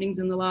had openings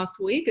in the last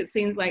week, it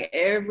seems like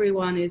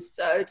everyone is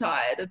so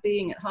tired of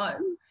being at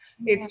home.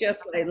 It's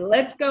just like,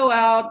 let's go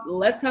out,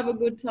 let's have a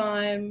good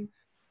time.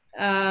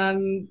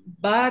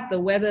 But the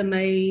weather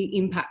may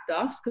impact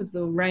us because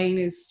the rain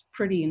is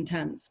pretty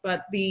intense.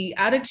 But the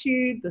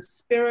attitude, the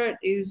spirit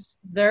is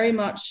very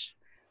much,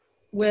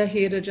 we're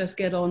here to just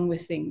get on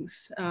with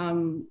things.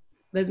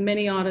 There's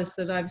many artists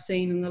that I've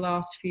seen in the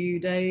last few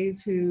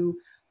days who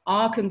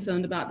are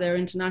concerned about their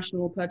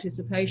international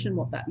participation,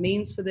 what that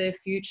means for their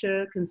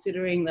future,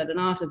 considering that an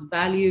artist's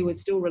value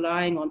is still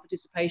relying on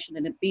participation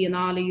in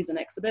biennales and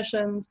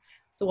exhibitions.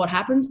 So what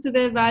happens to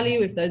their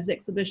value if those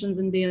exhibitions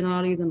and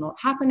biennales are not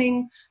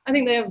happening? I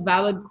think they are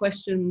valid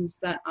questions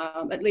that,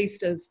 at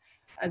least as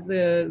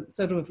the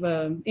sort of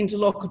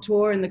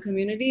interlocutor in the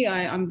community,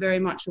 I'm very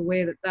much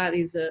aware that that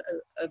is a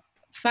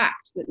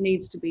fact that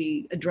needs to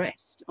be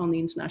addressed on the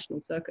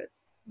international circuit.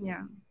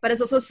 Yeah, but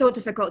it's also so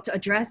difficult to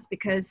address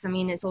because, I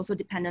mean, it's also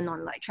dependent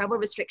on like travel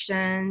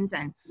restrictions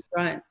and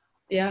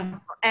yeah,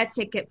 air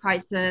ticket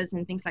prices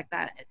and things like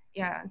that.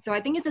 Yeah, so I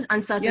think it's this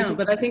uncertainty. Yeah,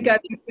 but I think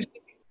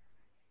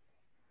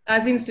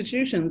as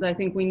institutions, I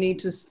think we need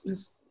to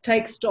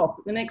take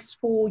stock. The next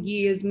 4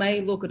 years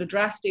may look at a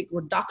drastic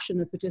reduction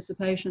of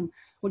participation,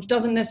 which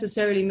doesn't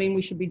necessarily mean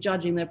we should be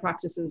judging their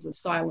practices as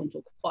silent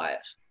or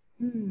quiet.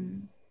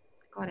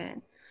 Got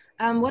it.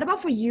 What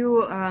about for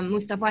you,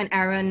 Mustafa and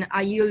Aaron?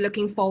 Are you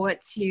looking forward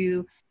to,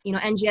 you know,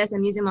 NGS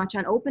and Museum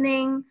Marchand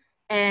opening?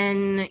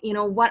 And, you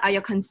know, what are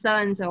your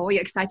concerns or what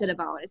you're excited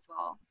about as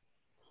well?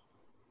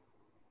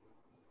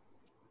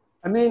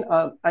 I mean,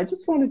 I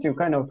just wanted to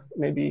kind of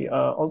maybe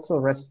also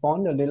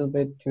respond a little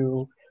bit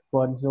to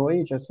what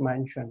Zoe just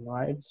mentioned,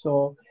 right?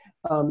 So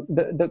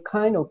the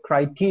kind of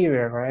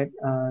criteria, right,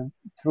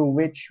 through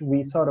which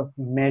we sort of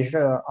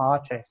measure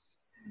artists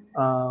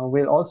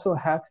will also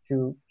have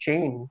to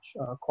change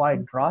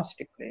quite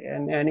drastically.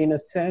 And in a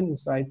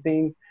sense, I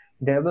think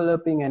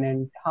developing an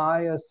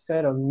entire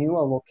set of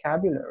newer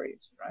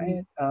vocabularies,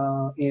 right,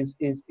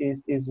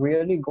 is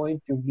really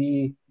going to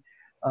be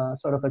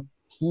sort of a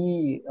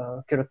key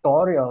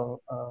curatorial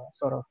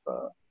sort of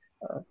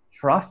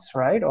trust,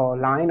 right, or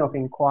line of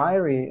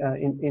inquiry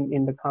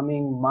in the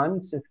coming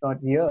months, if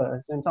not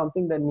years, and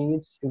something that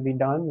needs to be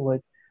done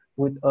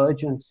with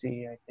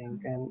urgency, I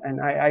think.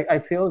 And I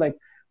feel like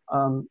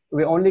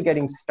we're only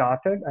getting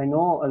started. I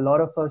know a lot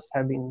of us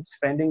have been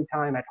spending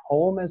time at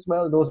home as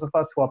well, those of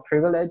us who are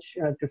privileged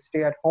to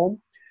stay at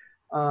home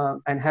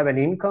and have an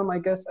income, I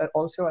guess,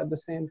 also at the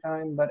same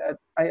time. But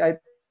I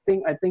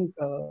think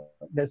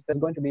there's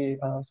going to be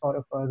sort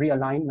of a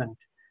realignment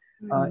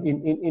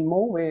in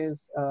more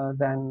ways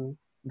than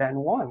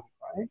one,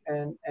 right?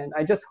 And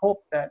I just hope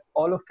that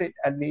all of it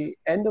at the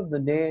end of the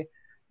day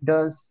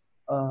does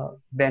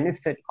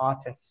benefit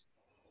artists,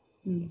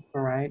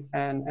 right?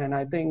 And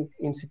I think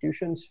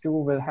institutions too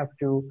will have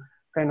to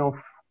kind of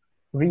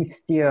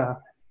re-steer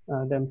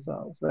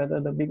themselves,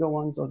 whether the bigger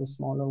ones or the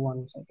smaller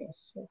ones, I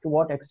guess. To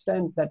what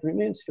extent, that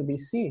remains to be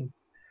seen.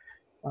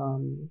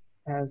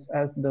 as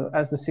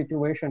the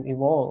situation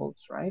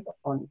evolves, right?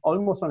 On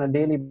almost on a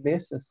daily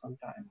basis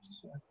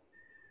sometimes.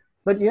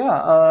 But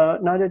yeah,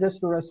 Nadia,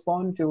 just to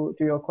respond to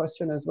your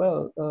question as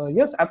well.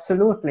 Yes,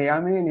 absolutely. I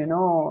mean,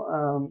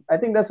 I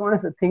think that's one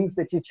of the things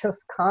that you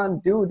just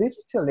can't do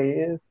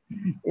digitally is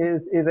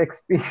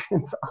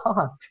experience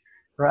art,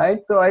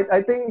 right? So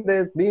I think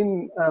there's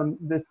been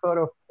this sort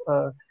of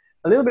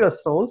a little bit of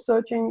soul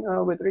searching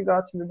with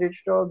regards to the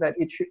digital, that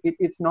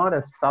it's not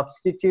a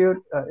substitute.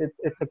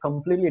 It's a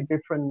completely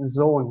different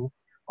zone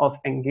of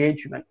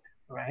engagement,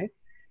 right?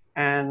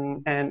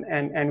 And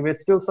we're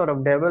still sort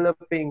of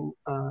developing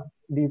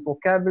these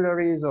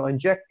vocabularies or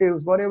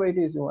adjectives, whatever it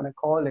is you want to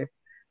call it,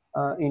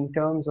 in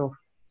terms of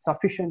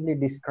sufficiently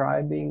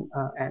describing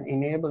and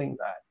enabling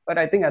that. But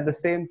I think at the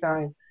same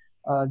time,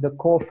 the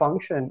core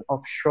function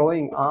of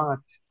showing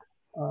art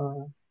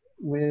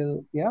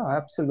will, yeah,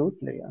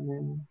 absolutely. I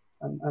mean,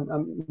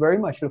 I'm very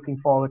much looking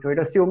forward to it,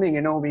 assuming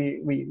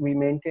we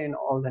maintain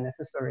all the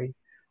necessary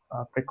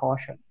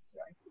precautions,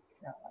 right?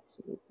 Yeah,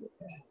 absolutely.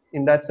 Yeah.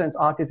 In that sense,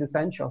 art is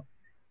essential,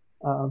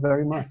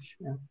 very much.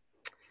 Yeah.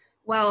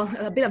 Well,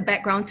 a bit of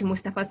background to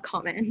Mustafa's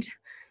comment.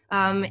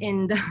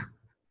 In the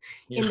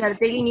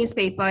daily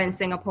newspaper in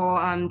Singapore,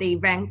 they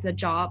ranked the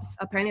jobs.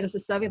 Apparently, there was a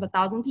survey of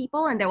 1,000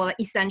 people, and there were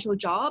essential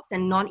jobs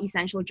and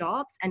non-essential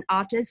jobs, and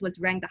artists was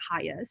ranked the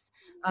highest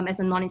as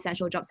a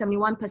non-essential job.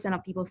 71%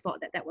 of people thought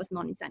that was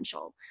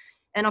non-essential,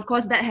 and of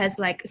course, that has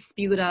like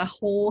spewed a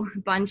whole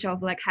bunch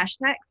of like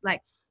hashtags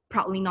like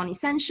proudly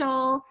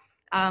non-essential.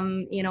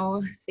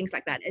 Things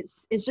like that.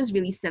 It's just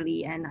really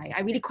silly, and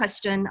I really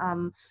question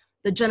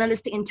the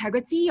journalistic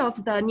integrity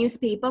of the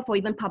newspaper for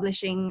even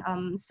publishing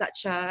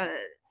such a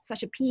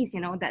piece,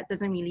 that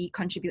doesn't really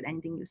contribute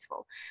anything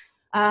useful.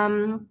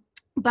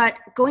 But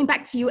going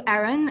back to you,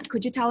 Aaron,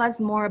 could you tell us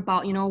more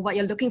about what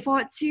you're looking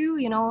forward to?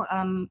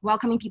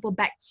 Welcoming people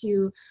back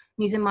to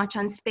Museum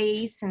Marchand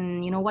space,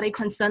 and what are you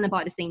concerned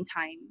about at the same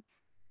time?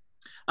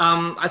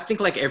 I think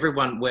like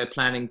everyone, we're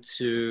planning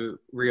to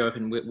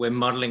reopen. We're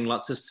modeling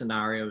lots of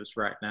scenarios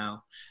right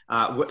now.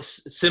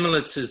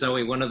 Similar to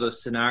Zoe, one of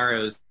those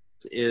scenarios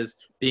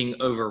is being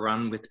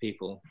overrun with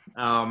people.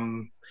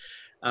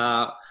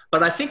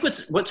 But I think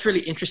what's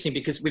really interesting,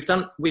 because we've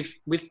done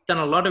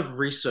a lot of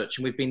research,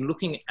 and we've been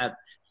looking at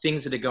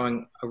things that are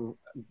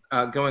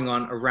going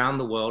on around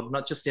the world,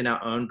 not just in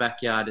our own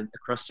backyard,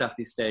 across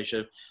Southeast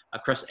Asia,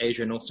 across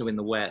Asia, and also in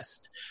the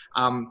West.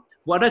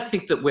 What I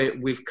think that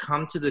we've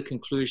come to the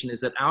conclusion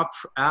is that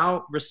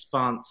our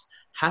response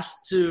has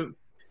to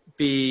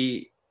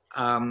be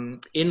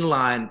in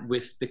line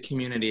with the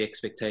community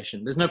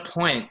expectation. There's no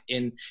point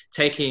in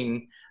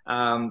taking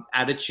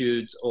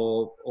attitudes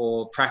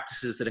or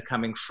practices that are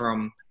coming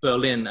from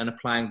Berlin and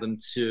applying them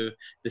to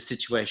the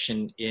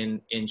situation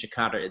in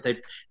Jakarta.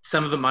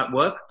 Some of it might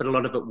work, but a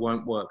lot of it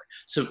won't work.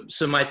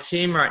 So my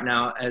team right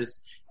now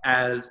has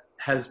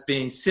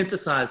been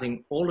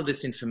synthesizing all of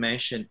this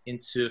information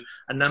into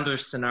a number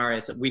of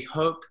scenarios that we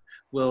hope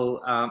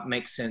will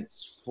make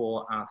sense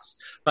for us.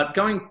 But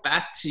going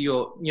back to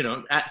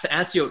to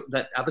answer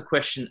that other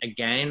question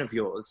again of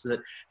yours,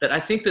 that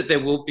I think that there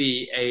will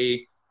be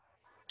a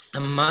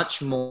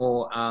much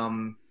more,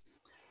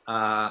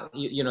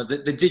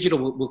 the digital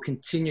will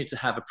continue to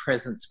have a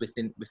presence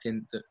within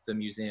the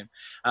museum.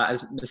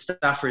 As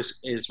Mustafa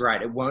is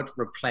right, it won't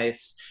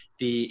replace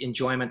the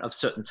enjoyment of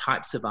certain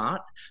types of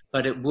art,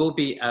 but it will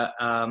be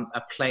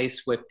a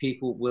place where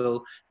people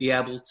will be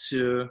able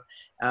to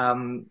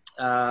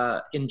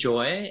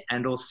enjoy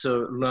and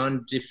also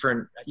learn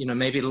different,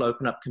 maybe it'll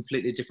open up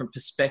completely different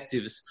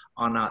perspectives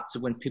on art. So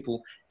when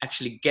people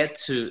actually get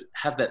to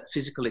have that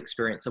physical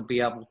experience, they'll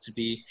be able to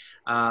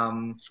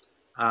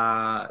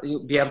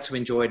you'll be able to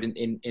enjoy it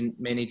in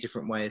many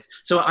different ways.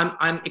 So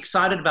I'm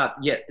excited about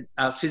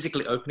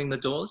physically opening the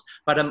doors,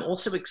 but I'm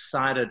also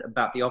excited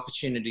about the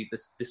opportunity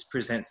this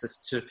presents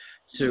us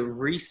to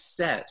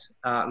reset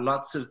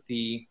lots of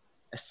the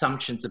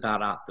assumptions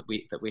about art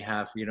that we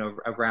have,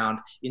 around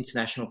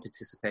international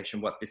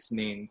participation, what this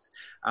means,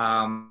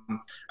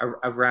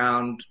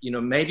 around,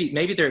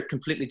 maybe there are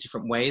completely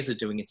different ways of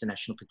doing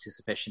international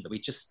participation that we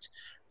just,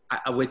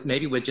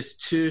 maybe we're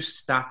just too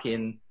stuck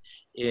in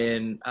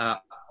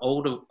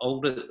older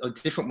or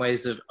different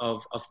ways of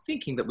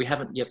thinking that we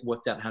haven't yet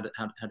worked out how to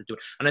do it.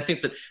 And I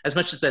think that as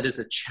much as that is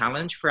a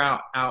challenge for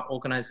our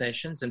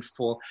organizations and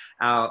for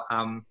our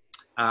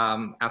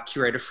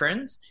curator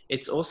friends,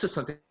 it's also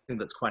something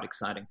that's quite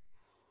exciting.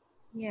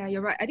 Yeah,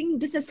 you're right. I think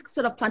this has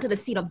sort of planted a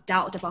seed of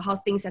doubt about how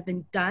things have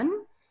been done,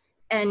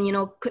 and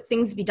could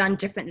things be done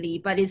differently?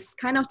 But it's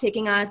kind of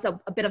taking us a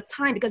bit of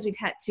time, because we've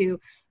had to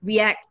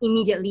react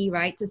immediately,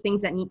 right, to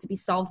things that need to be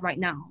solved right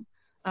now.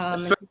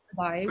 To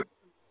survive.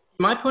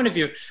 My point of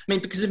view,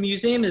 because the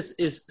museum is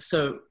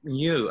so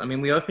new.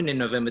 We opened in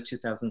November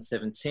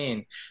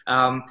 2017.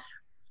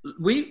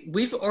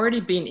 we've already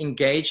been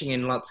engaging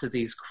in lots of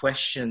these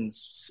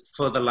questions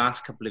for the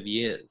last couple of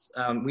years.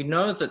 We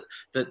know that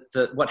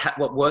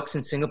what works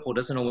in Singapore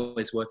doesn't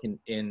always work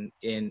in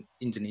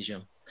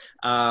Indonesia.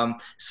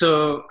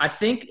 So I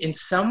think in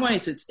some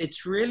ways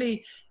it's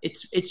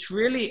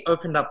really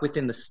opened up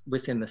within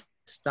the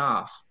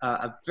staff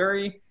a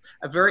very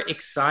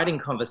exciting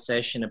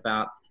conversation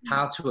about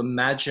how to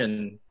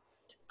imagine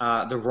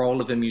the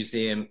role of a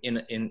museum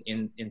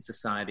in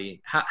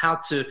society, how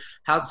to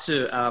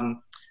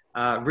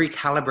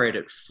recalibrate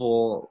it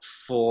for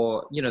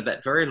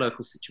that very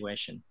local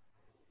situation.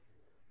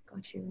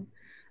 Got you.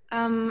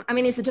 I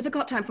mean, it's a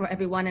difficult time for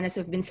everyone, and as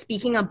we've been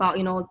speaking about,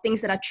 things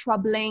that are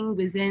troubling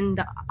within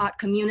the art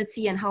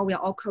community and how we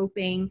are all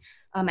coping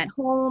at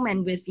home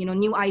and with,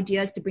 new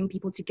ideas to bring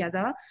people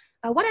together.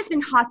 What has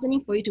been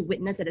heartening for you to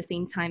witness at the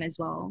same time as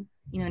well,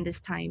 in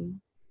this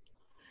time?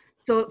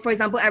 So, for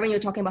example, Aaron, you're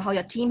talking about how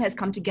your team has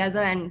come together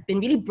and been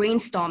really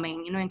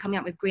brainstorming, and coming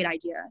up with great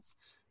ideas.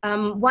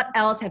 What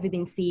else have you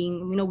been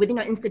seeing, within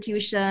your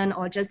institution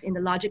or just in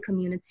the larger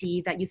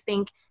community that you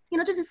think,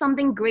 this is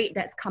something great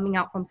that's coming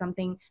out from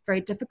something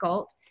very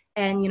difficult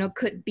and,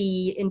 could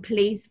be in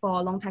place for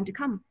a long time to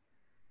come?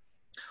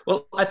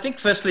 Well, I think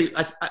firstly,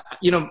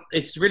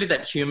 it's really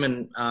that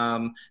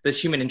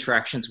those human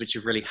interactions which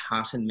have really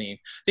heartened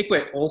me. I think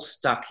we're all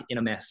stuck in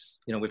a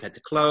mess. We've had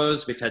to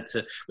close, we've had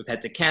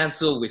to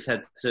cancel, we've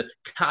had to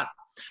cut.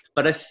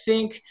 But I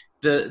think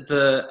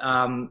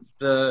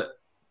the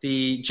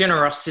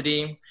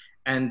generosity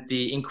and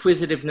the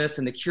inquisitiveness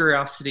and the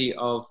curiosity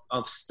of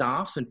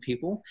staff and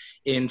people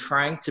in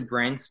trying to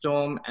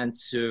brainstorm and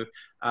to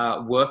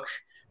work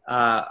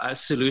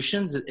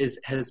solutions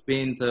has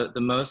been the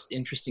most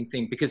interesting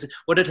thing, because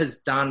what it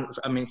has done,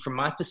 I mean, from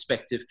my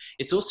perspective,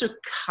 it's also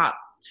cut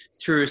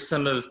through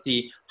some of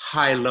the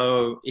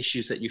high-low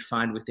issues that you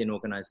find within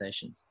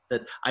organizations,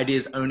 that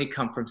ideas only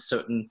come from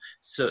certain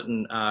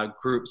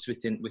groups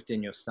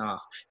within your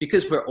staff,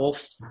 because we're all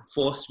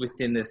forced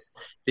within this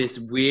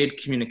weird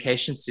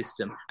communication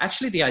system.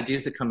 Actually, the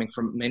ideas are coming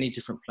from many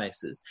different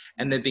places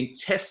and they're being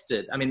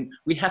tested. I mean,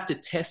 we have to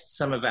test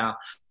some of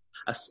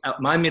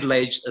my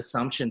middle-aged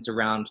assumptions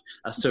around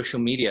social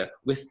media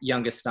with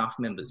younger staff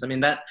members. I mean,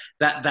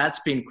 that's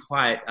been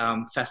quite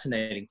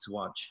fascinating to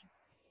watch.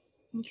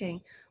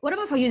 Okay. What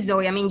about for you,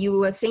 Zoe? I mean, you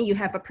were saying you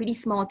have a pretty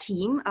small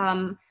team.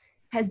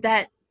 Has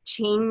that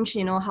changed,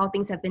 how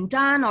things have been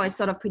done, or is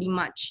sort of pretty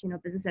much,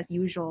 business as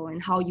usual,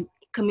 and how you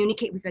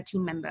communicate with your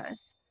team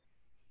members?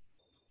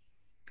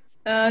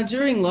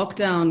 During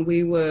lockdown,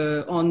 we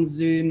were on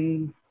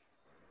Zoom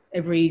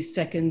every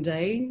second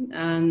day,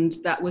 and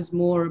that was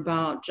more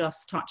about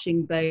just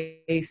touching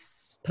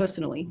base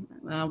personally.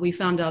 We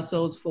found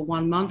ourselves for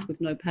 1 month with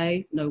no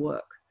pay, no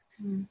work.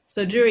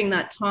 So during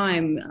that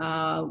time,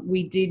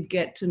 we did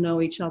get to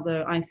know each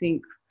other, I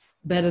think,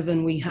 better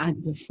than we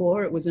had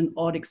before. It was an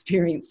odd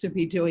experience to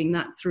be doing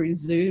that through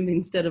Zoom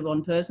instead of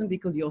on person,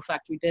 because your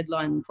factory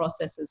deadline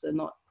processes are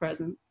not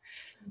present.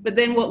 But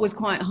then what was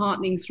quite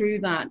heartening through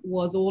that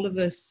was all of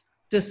us,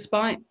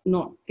 despite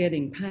not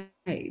getting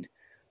paid,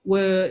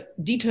 were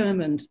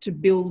determined to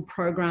build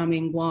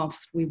programming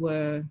whilst we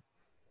were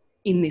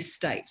in this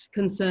state,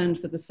 concerned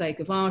for the sake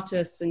of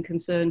artists and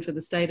concerned for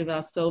the state of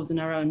ourselves and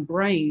our own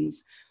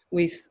brains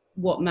with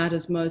what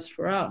matters most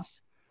for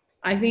us.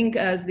 I think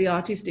as the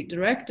artistic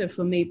director,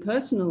 for me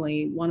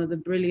personally, one of the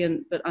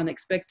brilliant but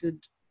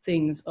unexpected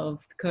things of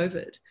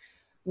COVID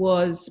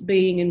was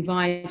being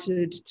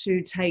invited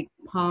to take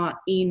part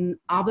in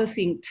other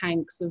think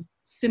tanks of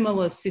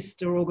similar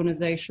sister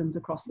organizations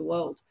across the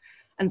world.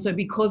 And so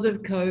because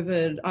of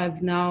COVID,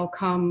 I've now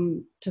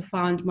come to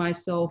find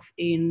myself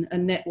in a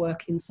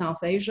network in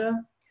South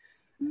Asia,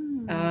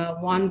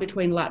 one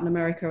between Latin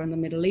America and the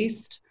Middle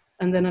East,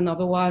 and then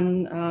another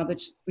one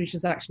which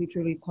is actually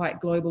truly quite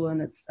global, and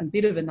it's a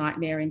bit of a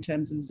nightmare in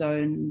terms of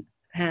zone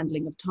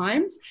handling of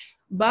times.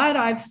 But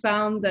I've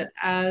found that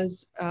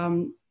as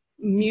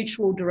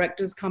mutual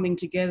directors coming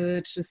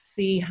together to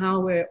see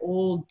how we're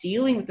all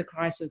dealing with the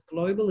crisis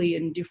globally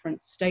in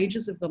different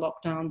stages of the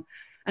lockdown,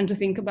 and to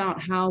think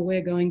about how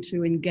we're going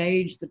to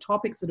engage the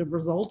topics that have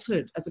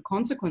resulted as a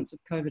consequence of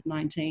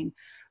COVID-19,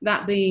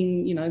 that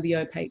being, the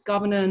opaque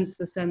governance,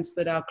 the sense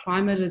that our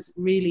climate has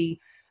really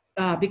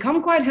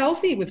become quite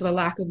healthy with the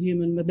lack of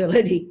human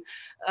mobility.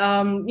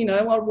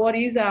 What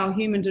is our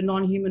human to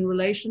non-human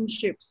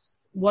relationships?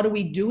 What are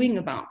we doing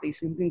about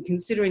these? And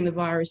considering the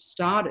virus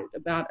started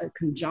about a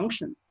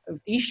conjunction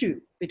of issue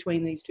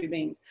between these two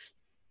beings.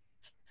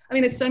 I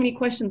mean, there's so many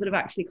questions that have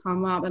actually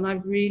come up, and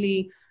I've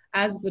really,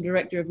 as the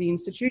director of the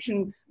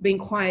institution, been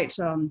quite,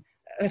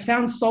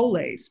 found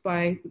solace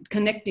by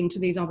connecting to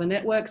these other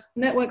networks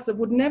that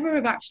would never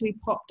have actually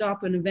popped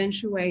up and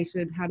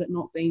eventuated had it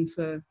not been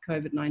for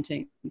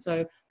COVID-19.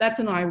 So that's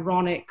an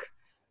ironic,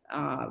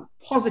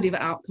 positive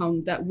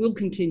outcome that will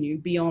continue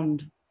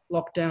beyond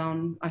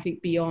lockdown, I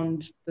think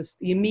beyond the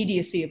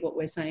immediacy of what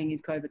we're saying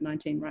is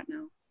COVID-19 right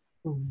now.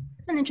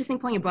 Isn't an interesting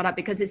point you brought up,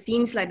 because it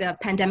seems like the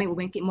pandemic will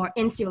make it more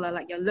insular,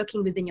 like you're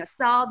looking within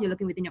yourself, you're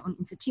looking within your own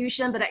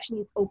institution, but actually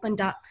it's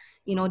opened up,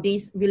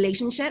 these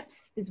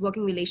relationships, these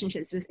working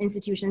relationships with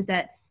institutions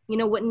that,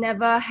 would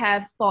never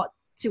have thought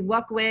to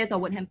work with or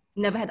would have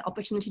never had the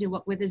opportunity to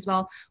work with as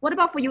well. What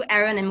about for you,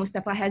 Aaron and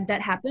Mustafa? Has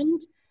that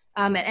happened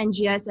at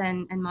NGS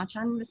and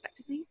Marchand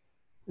respectively?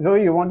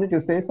 Zoe, you wanted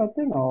to say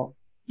something or?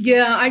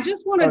 Yeah, I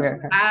just wanted to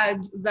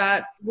add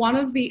that one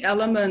of the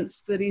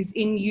elements that is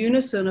in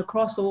unison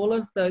across all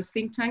of those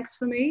think tanks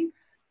for me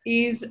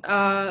is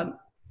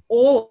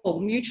all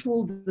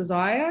mutual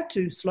desire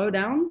to slow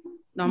down,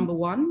 number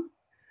one,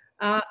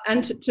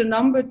 and to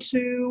number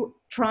two,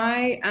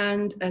 try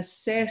and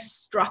assess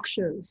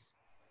structures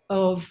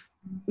of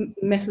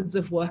methods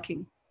of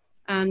working.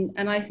 And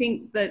I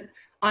think that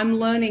I'm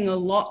learning a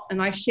lot,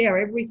 and I share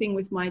everything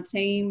with my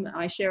team.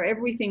 I share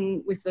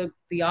everything with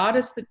the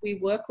artists that we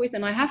work with.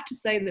 And I have to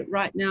say that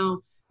right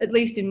now, at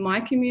least in my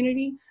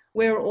community,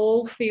 we're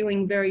all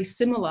feeling very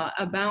similar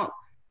about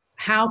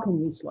how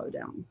can we slow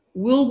down?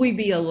 Will we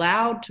be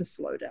allowed to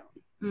slow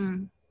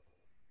down?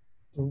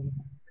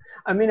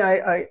 I mean,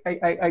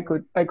 I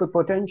could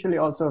potentially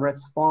also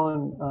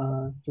respond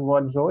to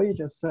what Zoe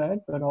just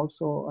said, but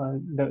also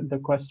the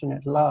question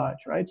at large,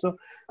 right? So,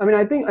 I mean,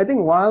 I think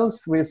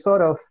whilst we've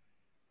sort of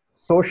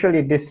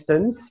socially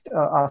distanced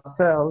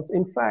ourselves,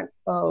 in fact,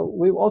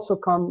 we've also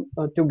come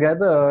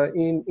together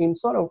in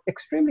sort of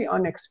extremely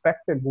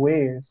unexpected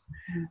ways.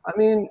 I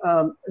mean,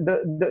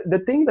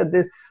 the thing that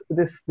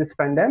this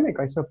pandemic,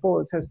 I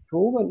suppose, has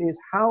proven is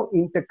how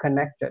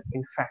interconnected,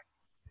 in fact,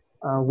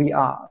 we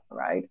are,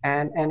 right?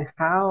 And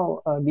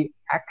how the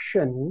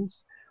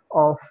actions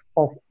of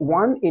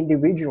one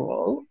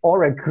individual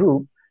or a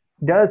group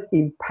does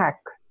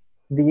impact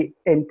the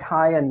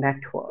entire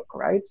network,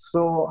 right?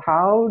 So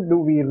how do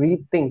we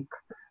rethink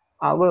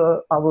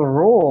our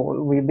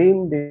role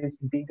within this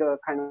bigger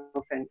kind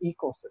of an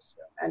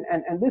ecosystem?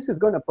 And this is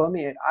going to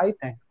permeate, I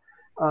think,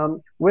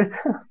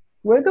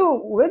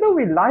 whether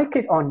we like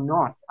it or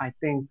not, I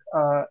think,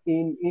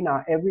 in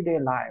our everyday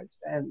lives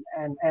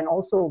and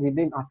also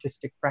within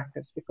artistic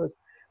practice. Because,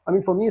 I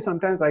mean, for me,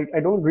 sometimes I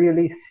don't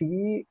really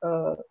see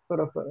sort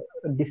of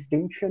a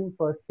distinction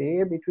per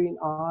se between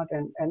art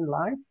and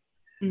life.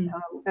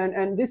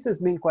 And this has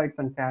been quite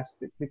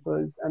fantastic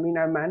because, I mean,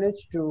 I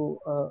managed to,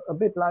 a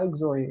bit like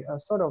Zoe,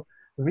 sort of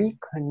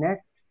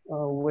reconnect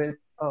with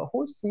a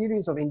whole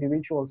series of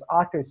individuals,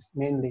 artists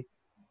mainly,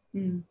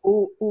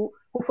 who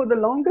for the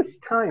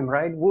longest time,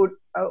 right, were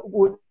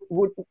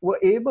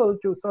able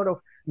to sort of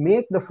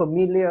make the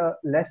familiar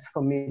less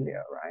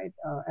familiar, right?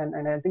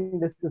 And I think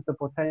this is the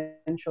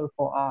potential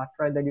for art,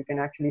 right? That you can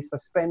actually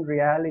suspend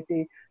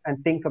reality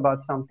and think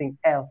about something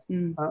else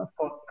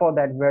for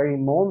that very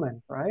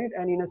moment, right?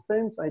 And in a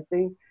sense, I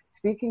think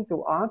speaking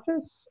to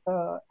artists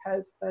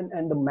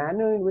and the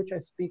manner in which I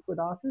speak with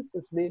artists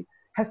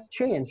has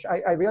changed.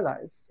 I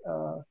realize.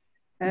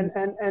 And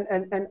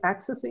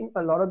accessing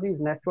a lot of these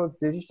networks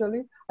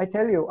digitally, I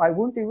tell you, I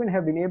wouldn't even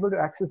have been able to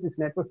access these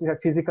networks if I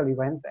physically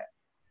went there.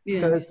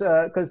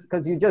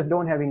 Because you just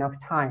don't have enough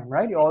time,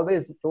 right? You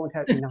always don't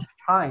have enough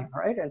time,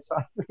 right? And so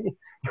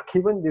you're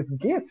given this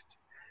gift,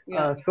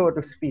 so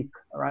to speak,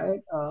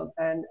 right?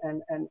 And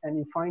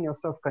you find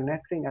yourself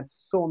connecting at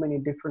so many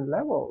different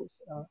levels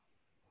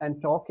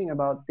and talking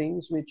about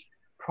things which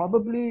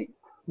probably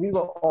we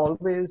were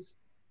always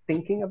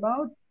thinking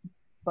about,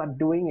 but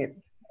doing it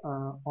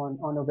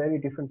on a very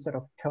different set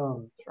of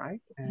terms,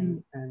 right?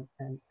 And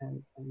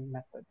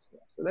methods.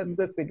 So that's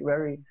been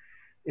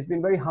it's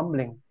been very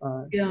humbling.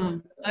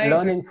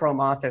 Learning from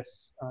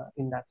artists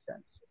in that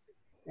sense.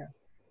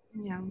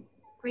 Yeah,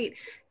 great.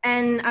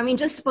 And I mean,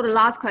 just for the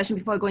last question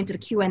before I go into the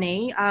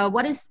Q&A,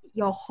 what is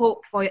your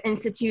hope for your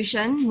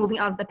institution moving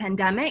out of the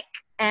pandemic,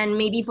 and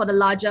maybe for the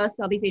larger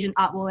Southeast Asian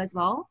art world as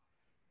well?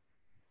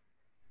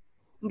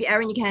 Maybe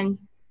Aaron, you can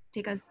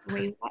take us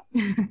away with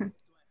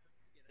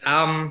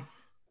that.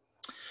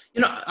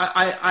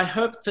 I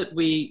hope that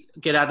we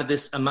get out of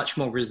this a much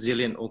more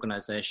resilient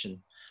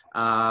organization.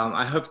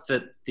 I hope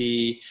that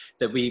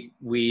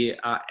we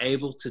are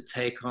able to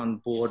take on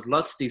board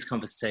lots of these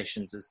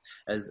conversations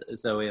as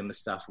Zoe and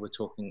Mustafa were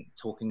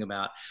talking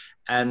about,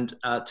 and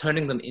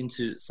turning them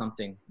into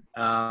something.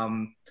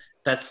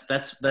 That's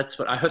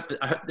what I hope.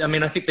 I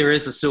mean, I think there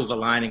is a silver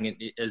lining.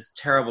 As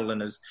terrible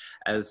and as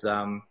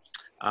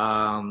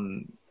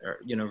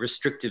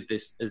restrictive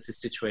this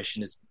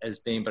situation has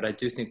been, but I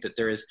do think that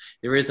there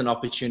is an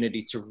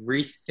opportunity to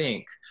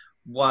rethink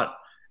what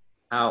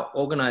our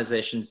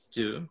organizations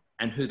do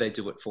and who they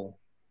do it for.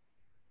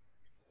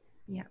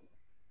 Yeah.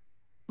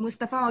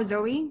 Mustafa or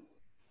Zoe?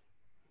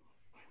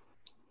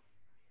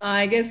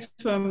 I guess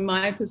from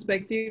my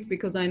perspective,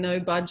 because I know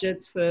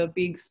budgets for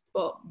big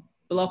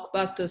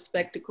blockbuster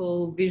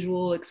spectacle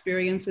visual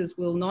experiences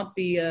will not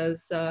be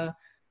as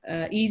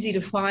easy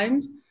to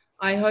find,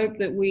 I hope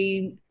that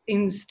we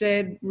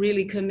instead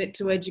really commit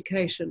to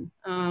education.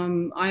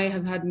 I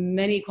have had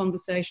many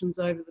conversations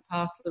over the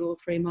past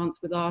 3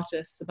 months with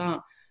artists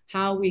about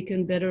how we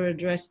can better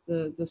address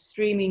the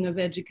streaming of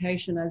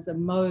education as a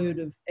mode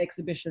of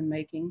exhibition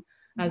making.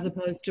 as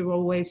opposed to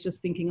always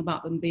just thinking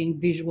about them being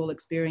visual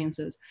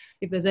experiences.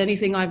 If there's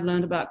anything I've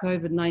learned about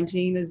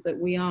COVID-19 is that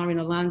we are in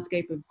a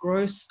landscape of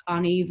gross,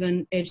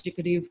 uneven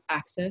educative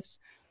access,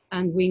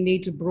 and we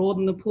need to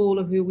broaden the pool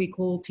of who we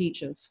call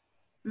teachers.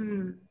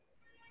 Thank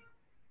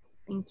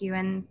you.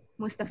 And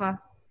Mustafa?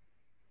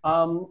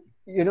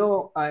 You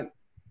know,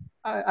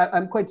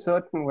 I'm quite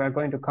certain we're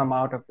going to come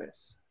out of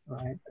this,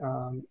 right,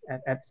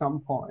 at some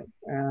point.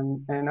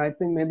 And I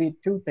think maybe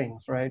two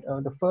things, right?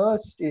 The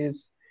first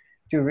is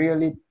to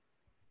really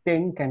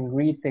think and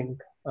rethink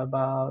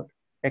about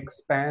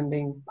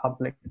expanding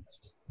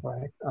publics,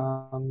 right?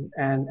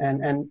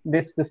 And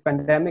this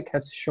pandemic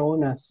has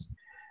shown us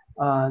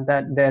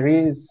that there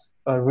is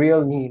a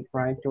real need,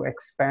 right, to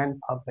expand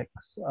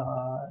publics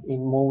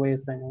in more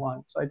ways than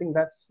one. So I think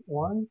that's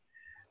one.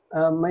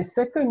 My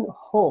second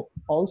hope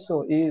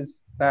also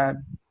is that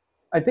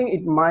I think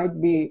it might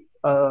be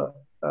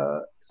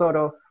sort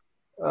of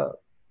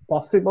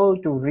possible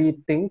to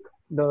rethink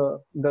the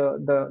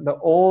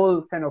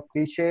old kind of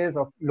cliches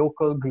of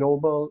local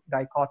global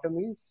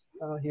dichotomies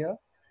here,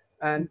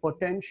 and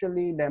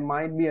potentially there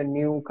might be a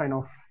new kind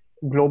of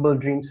global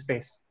dream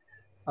space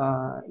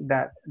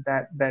that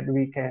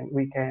we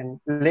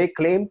can lay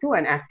claim to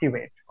and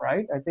activate,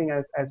 right? I think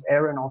as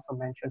Aaron also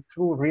mentioned,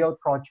 through real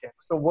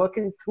projects. So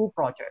working through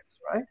projects,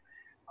 right?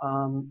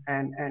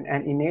 And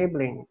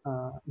enabling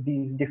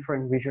these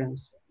different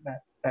visions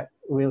that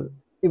will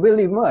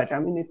emerge. I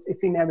mean,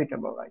 it's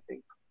inevitable, I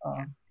think.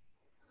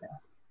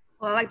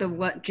 Well, I like the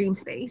word dream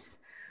space.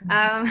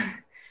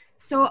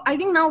 So I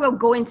think now we'll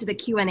go into the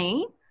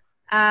Q&A.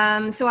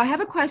 So I have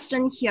a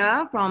question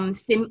here from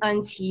Sim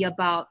En T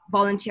about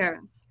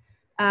volunteers.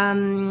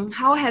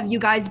 How have you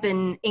guys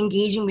been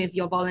engaging with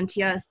your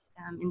volunteers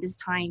in this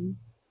time?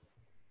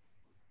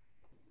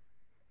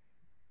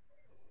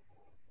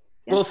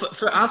 Yes. Well,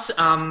 for us,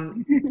 our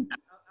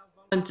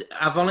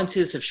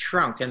volunteers have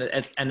shrunk,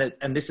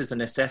 and this is a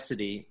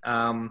necessity.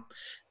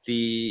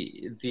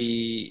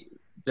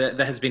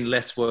 There has been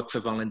less work for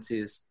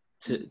volunteers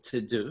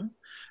to do.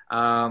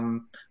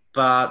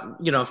 But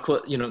you know, of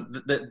course, you know,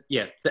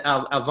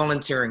 our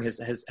volunteering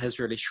has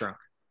really shrunk.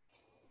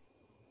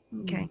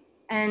 Okay,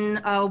 and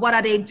what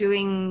are they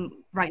doing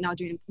right now?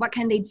 What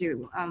can they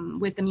do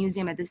with the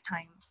museum at this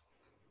time?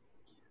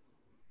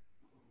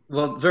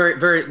 Well, very,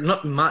 very,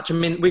 not much. I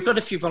mean, we've got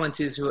a few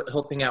volunteers who are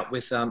helping out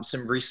with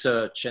some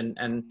research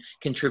and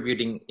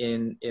contributing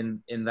in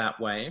that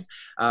way.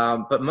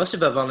 But most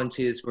of our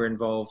volunteers were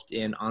involved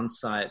in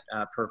on-site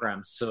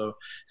programs. So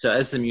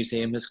as the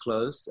museum has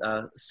closed,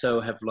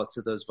 so have lots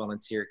of those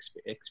volunteer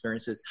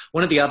experiences.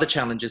 One of the other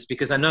challenges,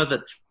 because I know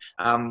that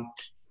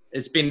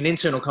it's been an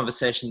internal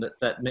conversation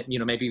that you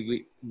know,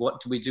 maybe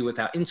what do we do with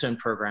our intern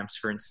programs,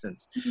 for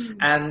instance? Mm-hmm.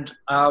 And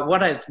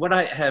what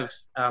I have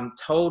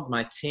told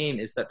my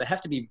team is that they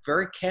have to be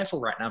very careful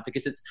right now,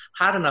 because it's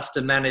hard enough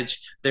to manage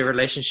their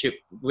relationship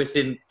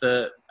within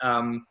the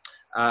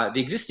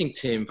existing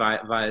team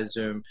via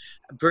Zoom.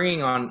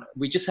 Bringing on,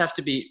 we just have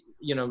to be,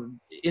 you know,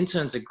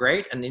 interns are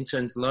great and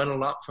interns learn a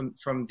lot from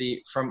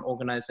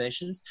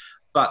organizations.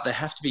 But they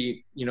have to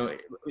be, you know,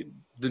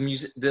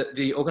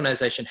 the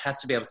organization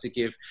has to be able to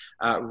give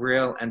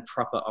real and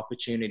proper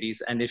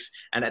opportunities. And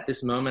at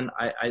this moment,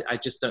 I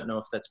just don't know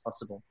if that's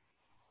possible.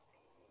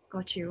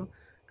 Got you.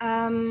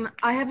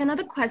 I have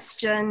another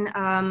question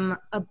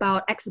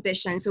about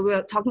exhibitions. So we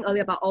were talking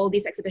earlier about all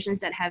these exhibitions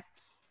that have,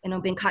 you know,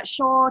 been cut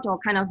short or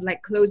kind of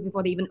like closed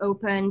before they even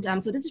opened.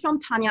 So this is from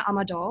Tanya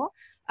Amador.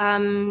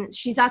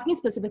 She's asking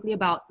specifically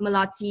about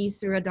Melati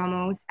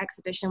Suryodarmo's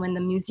exhibition. When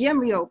the museum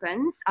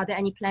reopens, are there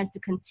any plans to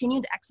continue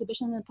the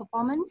exhibition and the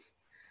performance?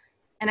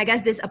 And I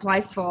guess this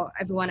applies for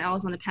everyone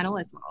else on the panel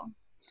as well.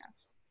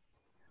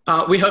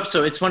 We hope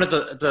so. It's one of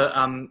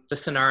the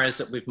scenarios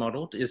that we've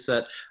modeled, is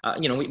that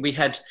you know,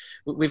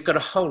 we've got a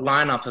whole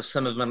lineup of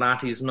some of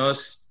Melati's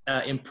most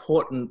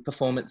important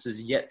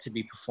performances yet to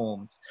be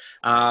performed.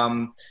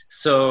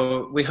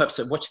 So we hope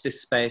so. Watch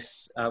this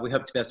space. We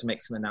hope to be able to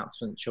make some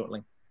announcements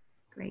shortly.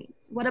 Great.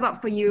 What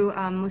about for you,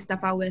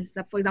 Mustafa, with,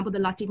 for example, the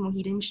Latif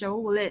Mohideen show?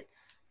 Will it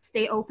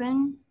stay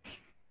open?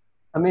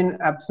 I mean,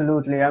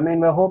 absolutely. I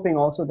mean, we're hoping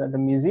also that the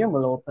museum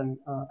will open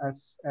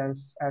as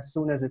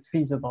soon as it's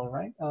feasible,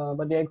 right?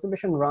 But the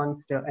exhibition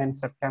runs till end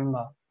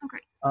September. Okay.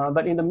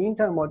 But in the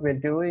meantime, what we're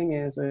doing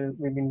is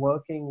we've been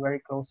working very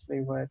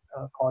closely with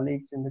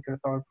colleagues in the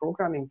curatorial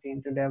programming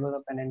team to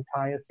develop an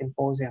entire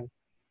symposium,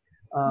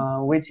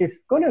 which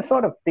is going to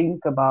sort of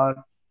think about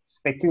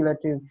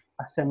speculative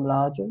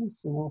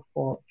assemblages, you know,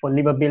 for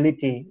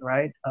livability,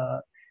 right?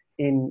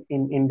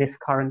 In this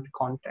current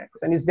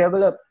context, and it's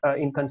developed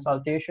in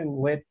consultation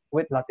with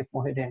Latif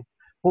Mohideen,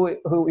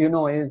 who you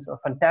know is a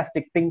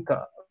fantastic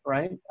thinker,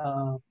 right?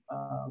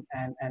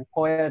 And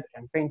poet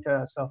and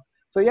painter.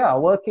 So yeah,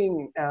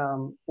 working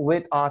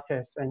with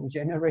artists and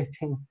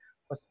generating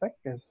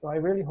perspectives. So I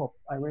really hope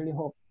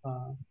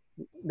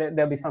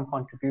there'll be some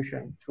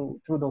contribution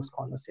through those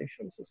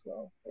conversations as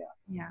well.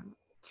 Yeah.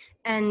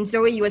 And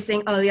Zoe, you were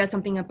saying earlier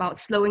something about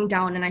slowing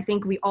down, and I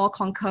think we all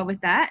concur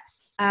with that.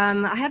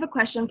 I have a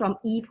question from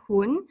Eve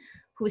Hoon,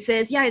 who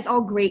says, yeah, it's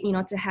all great,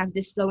 to have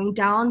this slowing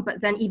down,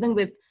 but then even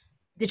with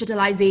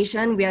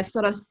digitalization, we are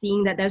sort of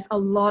seeing that there's a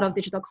lot of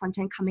digital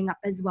content coming up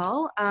as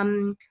well.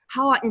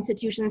 How are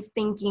institutions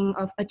thinking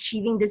of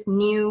achieving this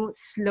new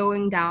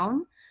slowing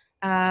down?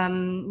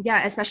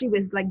 Especially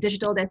with like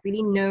digital, there's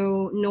really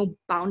no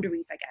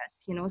boundaries, I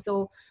guess,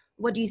 So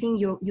what do you think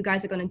you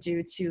guys are going to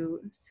do to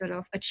sort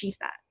of achieve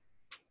that?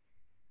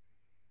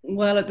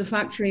 Well, at the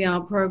factory,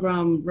 our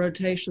program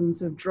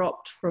rotations have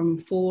dropped from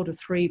 4 to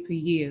 3 per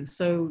year.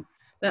 So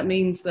that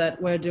means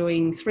that we're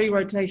doing 3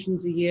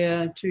 rotations a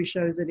year, 2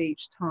 shows at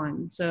each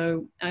time.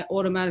 So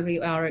automatically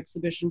our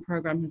exhibition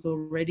program has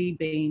already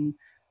been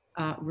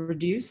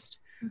reduced.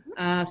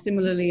 Mm-hmm.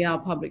 Similarly, our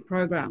public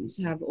programs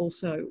have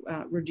also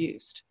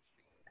reduced.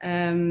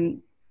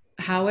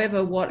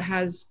 However, what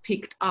has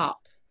picked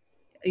up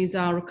is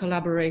our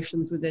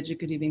collaborations with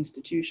educative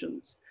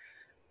institutions,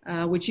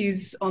 which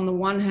is on the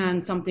one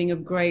hand something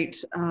of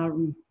great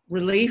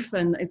relief,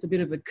 and it's a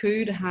bit of a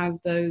coup to have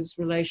those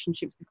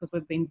relationships because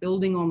we've been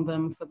building on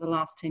them for the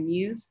last 10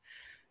 years.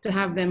 To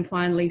have them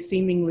finally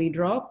seemingly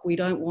drop, we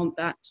don't want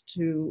that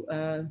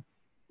to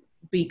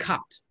be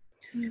cut.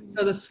 Mm-hmm.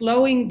 So the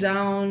slowing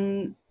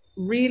down,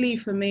 really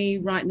for me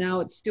right now,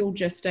 it's still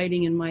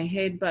gestating in my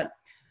head, but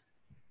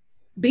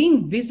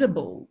being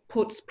visible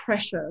puts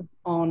pressure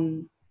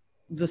on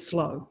the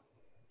slow.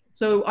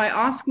 So I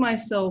ask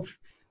myself,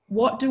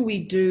 what do we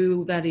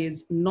do that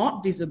is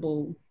not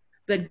visible,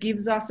 that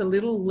gives us a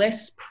little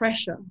less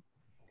pressure?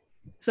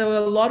 So a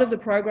lot of the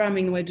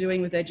programming we're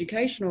doing with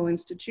educational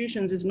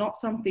institutions is not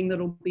something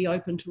that'll be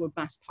open to a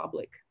mass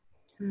public.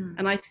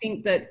 And I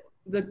think that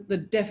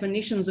the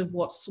definitions of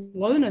what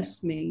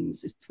slowness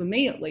means, for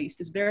me at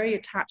least, is very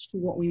attached to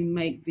what we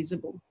make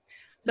visible.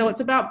 So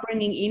it's about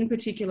bringing in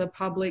particular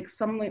publics,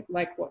 something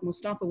like what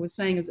Mustafa was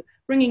saying, is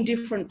bringing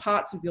different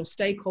parts of your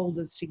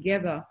stakeholders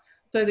together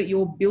so that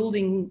you're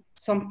building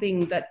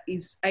something that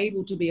is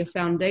able to be a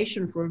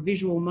foundation for a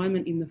visual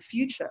moment in the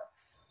future,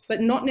 but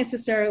not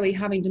necessarily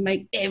having to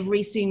make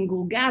every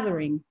single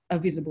gathering a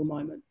visible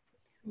moment.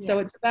 Yeah. So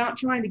it's about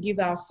trying to give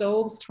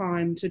ourselves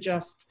time to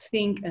just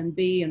think and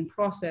be and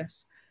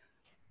process.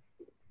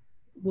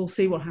 We'll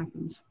see what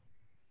happens.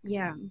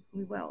 Yeah,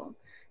 we will.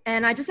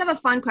 And I just have a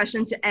fun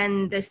question to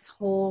end this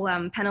whole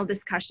panel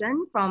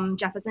discussion from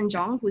Jefferson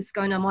Jong, who's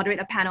going to moderate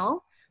a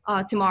panel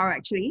tomorrow,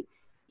 actually.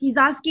 He's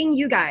asking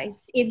you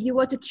guys, if you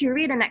were to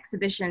curate an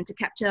exhibition to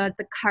capture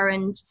the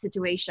current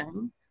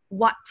situation,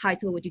 what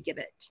title would you give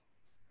it?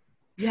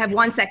 You have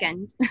 1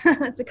 second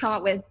to come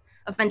up with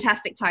a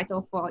fantastic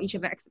title for each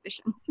of the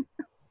exhibitions.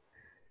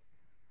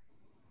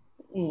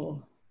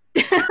 Oh.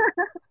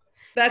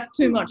 That's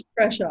too much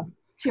pressure.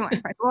 Too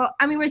much pressure. Well,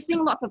 I mean, we're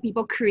seeing lots of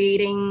people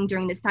creating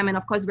during this time, and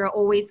of course, we're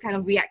always kind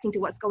of reacting to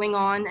what's going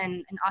on,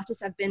 and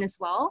artists have been as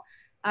well.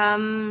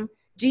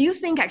 Do you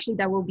think actually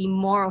there will be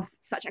more of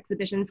such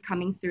exhibitions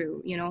coming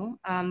through,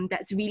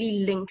 that's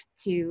really linked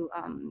to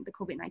the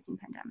COVID-19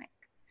 pandemic?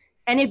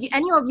 And if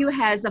any of you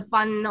has a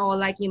fun or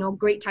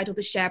great title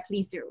to share,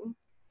 please do.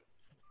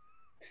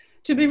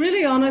 To be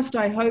really honest,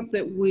 I hope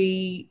that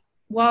we,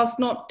 whilst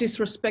not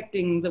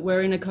disrespecting that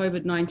we're in a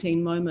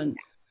COVID-19 moment,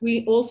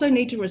 we also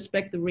need to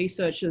respect the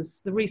research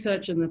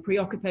and the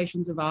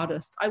preoccupations of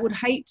artists. I would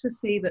hate to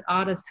see that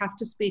artists have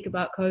to speak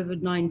about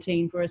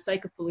COVID-19 for the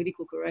sake of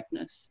political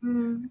correctness.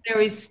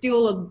 There is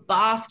still a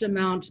vast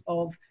amount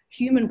of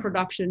human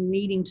production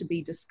needing to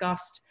be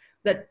discussed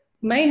that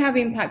may have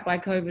impact by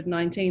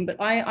COVID-19, but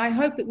I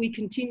hope that we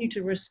continue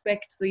to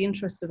respect the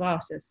interests of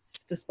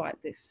artists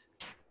despite this.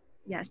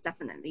 Yes,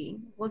 definitely.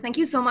 Well, thank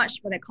you so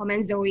much for that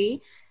comment,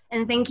 Zoe.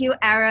 And thank you,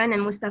 Aaron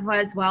and Mustafa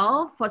as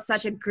well, for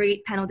such a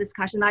great panel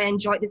discussion. I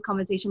enjoyed this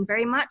conversation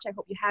very much. I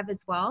hope you have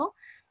as well.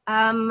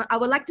 I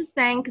would like to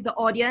thank the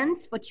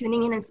audience for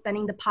tuning in and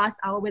spending the past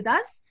hour with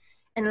us.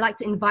 And I'd like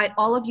to invite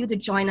all of you to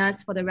join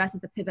us for the rest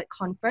of the Pivot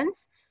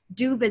conference.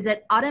 Do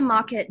visit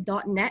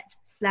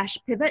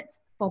artandmarket.net/pivot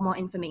for more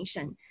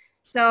information.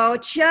 So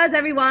cheers,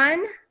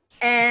 everyone,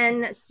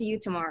 and see you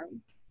tomorrow.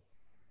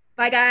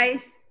 Bye,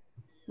 guys.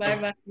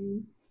 Bye-bye.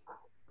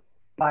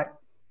 Bye.